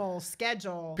normal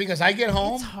schedule. Because I get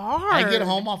home. It's hard. I get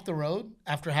home off the road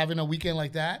after having a weekend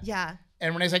like that. Yeah.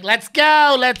 And Renee's like, let's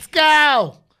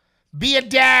go. Be a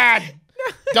dad.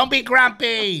 Don't be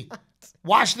grumpy.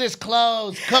 Wash this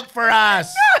clothes. Cook for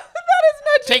us. That is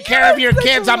not Take care of your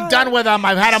kids. I'm done with them.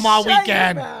 I've had them all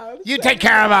weekend. You take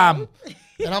care of them.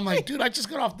 And I'm like, dude, I just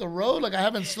got off the road. Like, I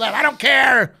haven't slept. I don't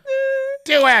care.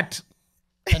 Do it.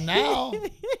 And now,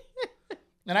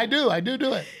 and I do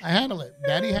it. I handle it.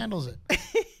 Daddy handles it.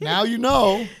 Now you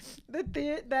know.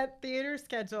 That theater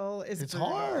schedule is It's brutal.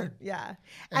 hard. Yeah.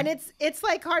 And it's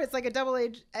like hard. It's like a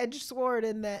double-edged sword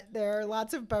in that there are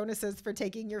lots of bonuses for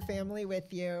taking your family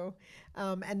with you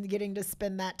and getting to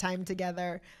spend that time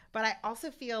together. But I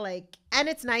also feel like, and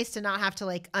it's nice to not have to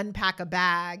like unpack a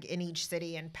bag in each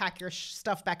city and pack your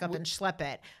stuff back up and schlep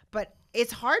it. But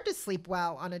it's hard to sleep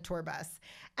well on a tour bus.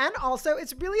 And also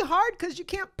it's really hard because you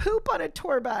can't poop on a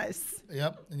tour bus.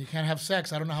 Yep. And you can't have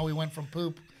sex. I don't know how we went from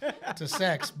poop to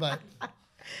sex, but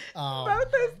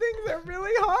both those things are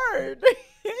really hard.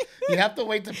 you have to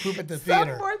wait to poop at the Some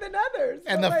theater. more than others.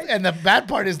 And but the bad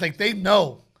part is like they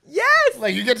know. yes.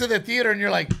 Like you get to the theater and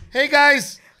you're like, hey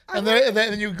guys, And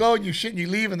then you go and you shit and you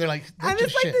leave and they're like, And just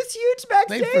it's like shit. this huge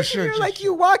backstage. They for sure and you're just like, shit.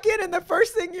 you walk in and the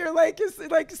first thing you're like is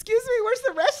like, excuse me, where's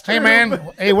the restroom? Hey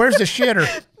man, hey, where's the shitter?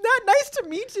 Not nice to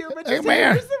meet you, but Hey, just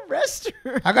man. where's the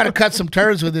restroom? I got to cut some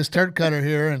turds with this turd cutter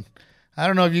here, and I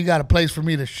don't know if you got a place for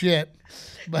me to shit.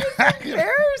 But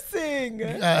Embarrassing.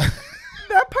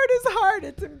 That part is hard.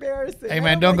 It's embarrassing. hey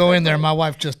man, don't go in there. My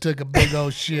wife just took a big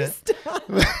old shit. Stop.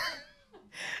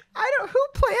 Who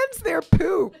plans their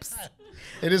poops?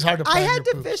 It is hard to. I plan had your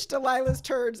to poop. fish Delilah's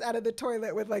turds out of the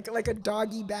toilet with like a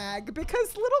doggy bag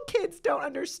because little kids don't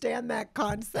understand that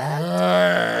concept.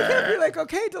 I can't be like,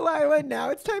 okay, Delilah, now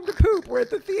it's time to poop. We're at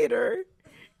the theater.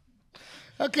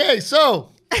 Okay,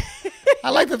 so I'd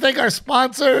like to thank our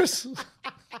sponsors.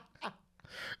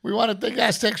 We want to thank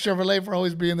Aztec Chevrolet for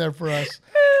always being there for us.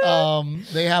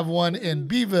 They have one in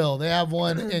Beeville. They have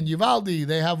one in Uvalde.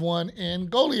 They have one in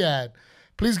Goliad.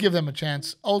 Please give them a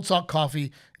chance. Old Salt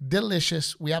Coffee,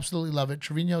 delicious. We absolutely love it.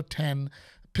 Trevino 10,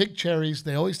 Pick Cherries.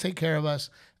 They always take care of us.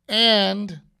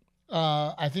 And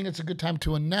I think it's a good time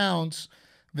to announce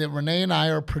that Renae and I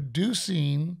are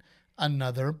producing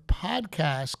another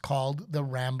podcast called The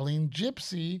Rambling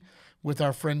Gypsy with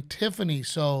our friend Tiffany.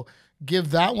 So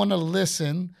give that one a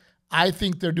listen. I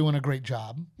think they're doing a great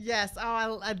job. Yes.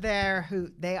 Oh, they're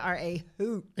hoot. They are a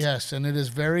hoot. Yes, and it is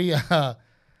very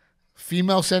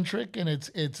female centric, and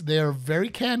they're very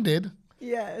candid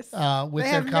Yes. with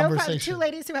They their have conversation. two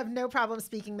ladies who have no problem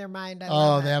speaking their mind. I Oh,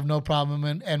 love they it. have no problem,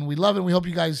 and we love it. We hope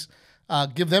you guys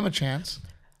give them a chance.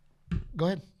 Go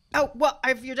ahead. Oh, well,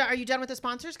 are you done with the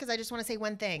sponsors? Because I just want to say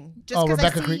one thing. Just Oh, 'cause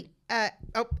Rebecca I see, Creek.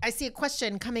 I see a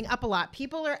question coming up a lot.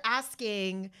 People are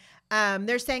asking,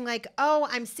 they're saying like, oh,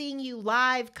 I'm seeing you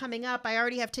live coming up. I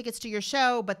already have tickets to your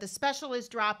show, but the special is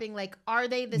dropping. Like, are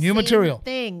they the New same material.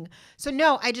 thing? So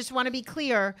no, I just want to be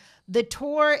clear. The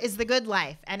tour is The Good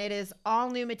Life, and it is all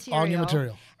new material. All new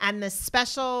material. And the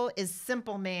special is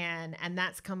Simple Man, and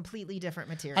that's completely different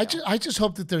material. I just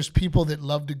hope that there's people that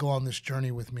love to go on this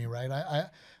journey with me, right?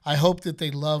 I hope that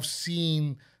they love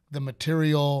seeing the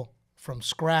material from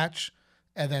scratch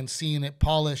and then seeing it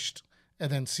polished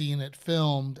and then seeing it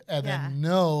filmed and Yeah. then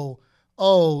know,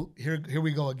 oh, here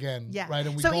we go again. Yeah. Right.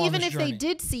 And we so go on even this if journey. they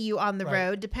did see you on the Right.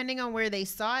 road, depending on where they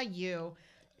saw you,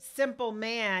 Simple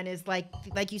Man is like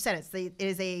you said, it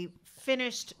is a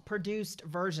finished, produced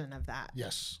version of that.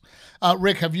 Yes.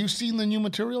 Rick, have you seen the new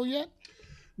material yet?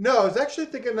 No, I was actually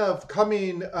thinking of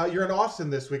coming. You're in Austin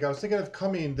this week. I was thinking of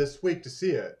coming this week to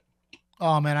see it.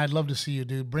 Oh man, I'd love to see you,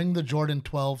 dude. Bring the Jordan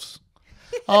 12s.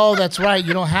 Oh, that's right.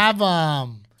 You don't have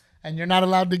them, and you're not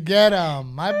allowed to get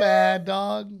them. My bad,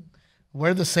 dog.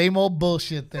 We're the same old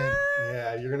bullshit then.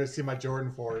 Yeah, you're gonna see my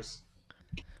Jordan 4s.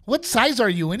 What size are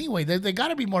you anyway? They got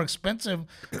to be more expensive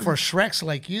for Shreks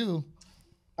like you.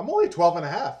 I'm only 12 and a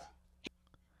half.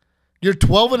 You're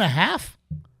 12 and a half?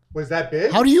 Was that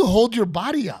big? How do you hold your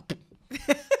body up?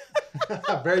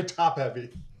 Very top heavy.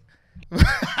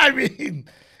 I mean,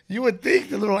 you would think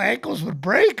the little ankles would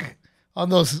break on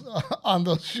those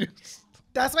shoes.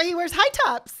 That's why he wears high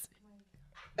tops.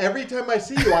 Every time I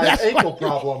see you, I have ankle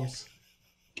problems.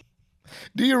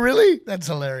 Do you really? That's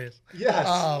hilarious.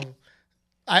 Yes.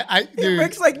 Dude,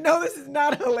 Rick's like, no, this is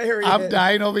not hilarious. I'm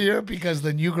dying over here because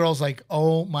the new girl's like,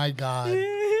 oh my God.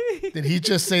 Did he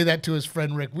just say that to his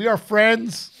friend Rick? We are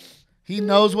friends. He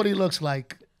knows what he looks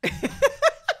like.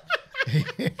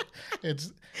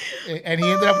 And he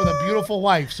ended up with a beautiful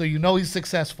wife, so you know he's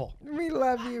successful. We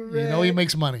love you, Rick. You know he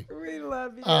makes money. We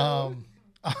love you.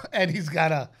 And he's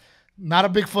got not a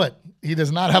big foot. He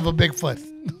does not have a big foot.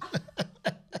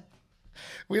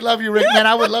 We love you, Rick. Man,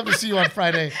 I would love to see you on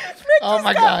Friday. Oh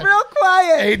my God. Real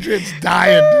quiet. Adrian's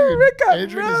dying, dude. Rick got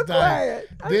Adrian real is dying. quiet.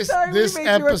 I'm sorry we This made you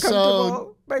episode,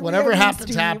 uncomfortable by whatever William happens,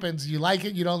 Steve. happens. You like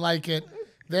it, you don't like it.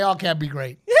 They all can't be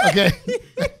great. Okay.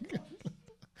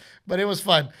 But it was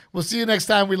fun. We'll see you next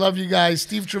time. We love you guys.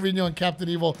 Steve Trevino and Captain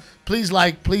Evil. Please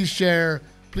like, please share,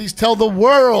 please tell the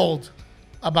world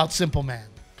about Simple Man.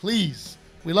 Please.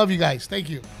 We love you guys. Thank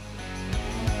you.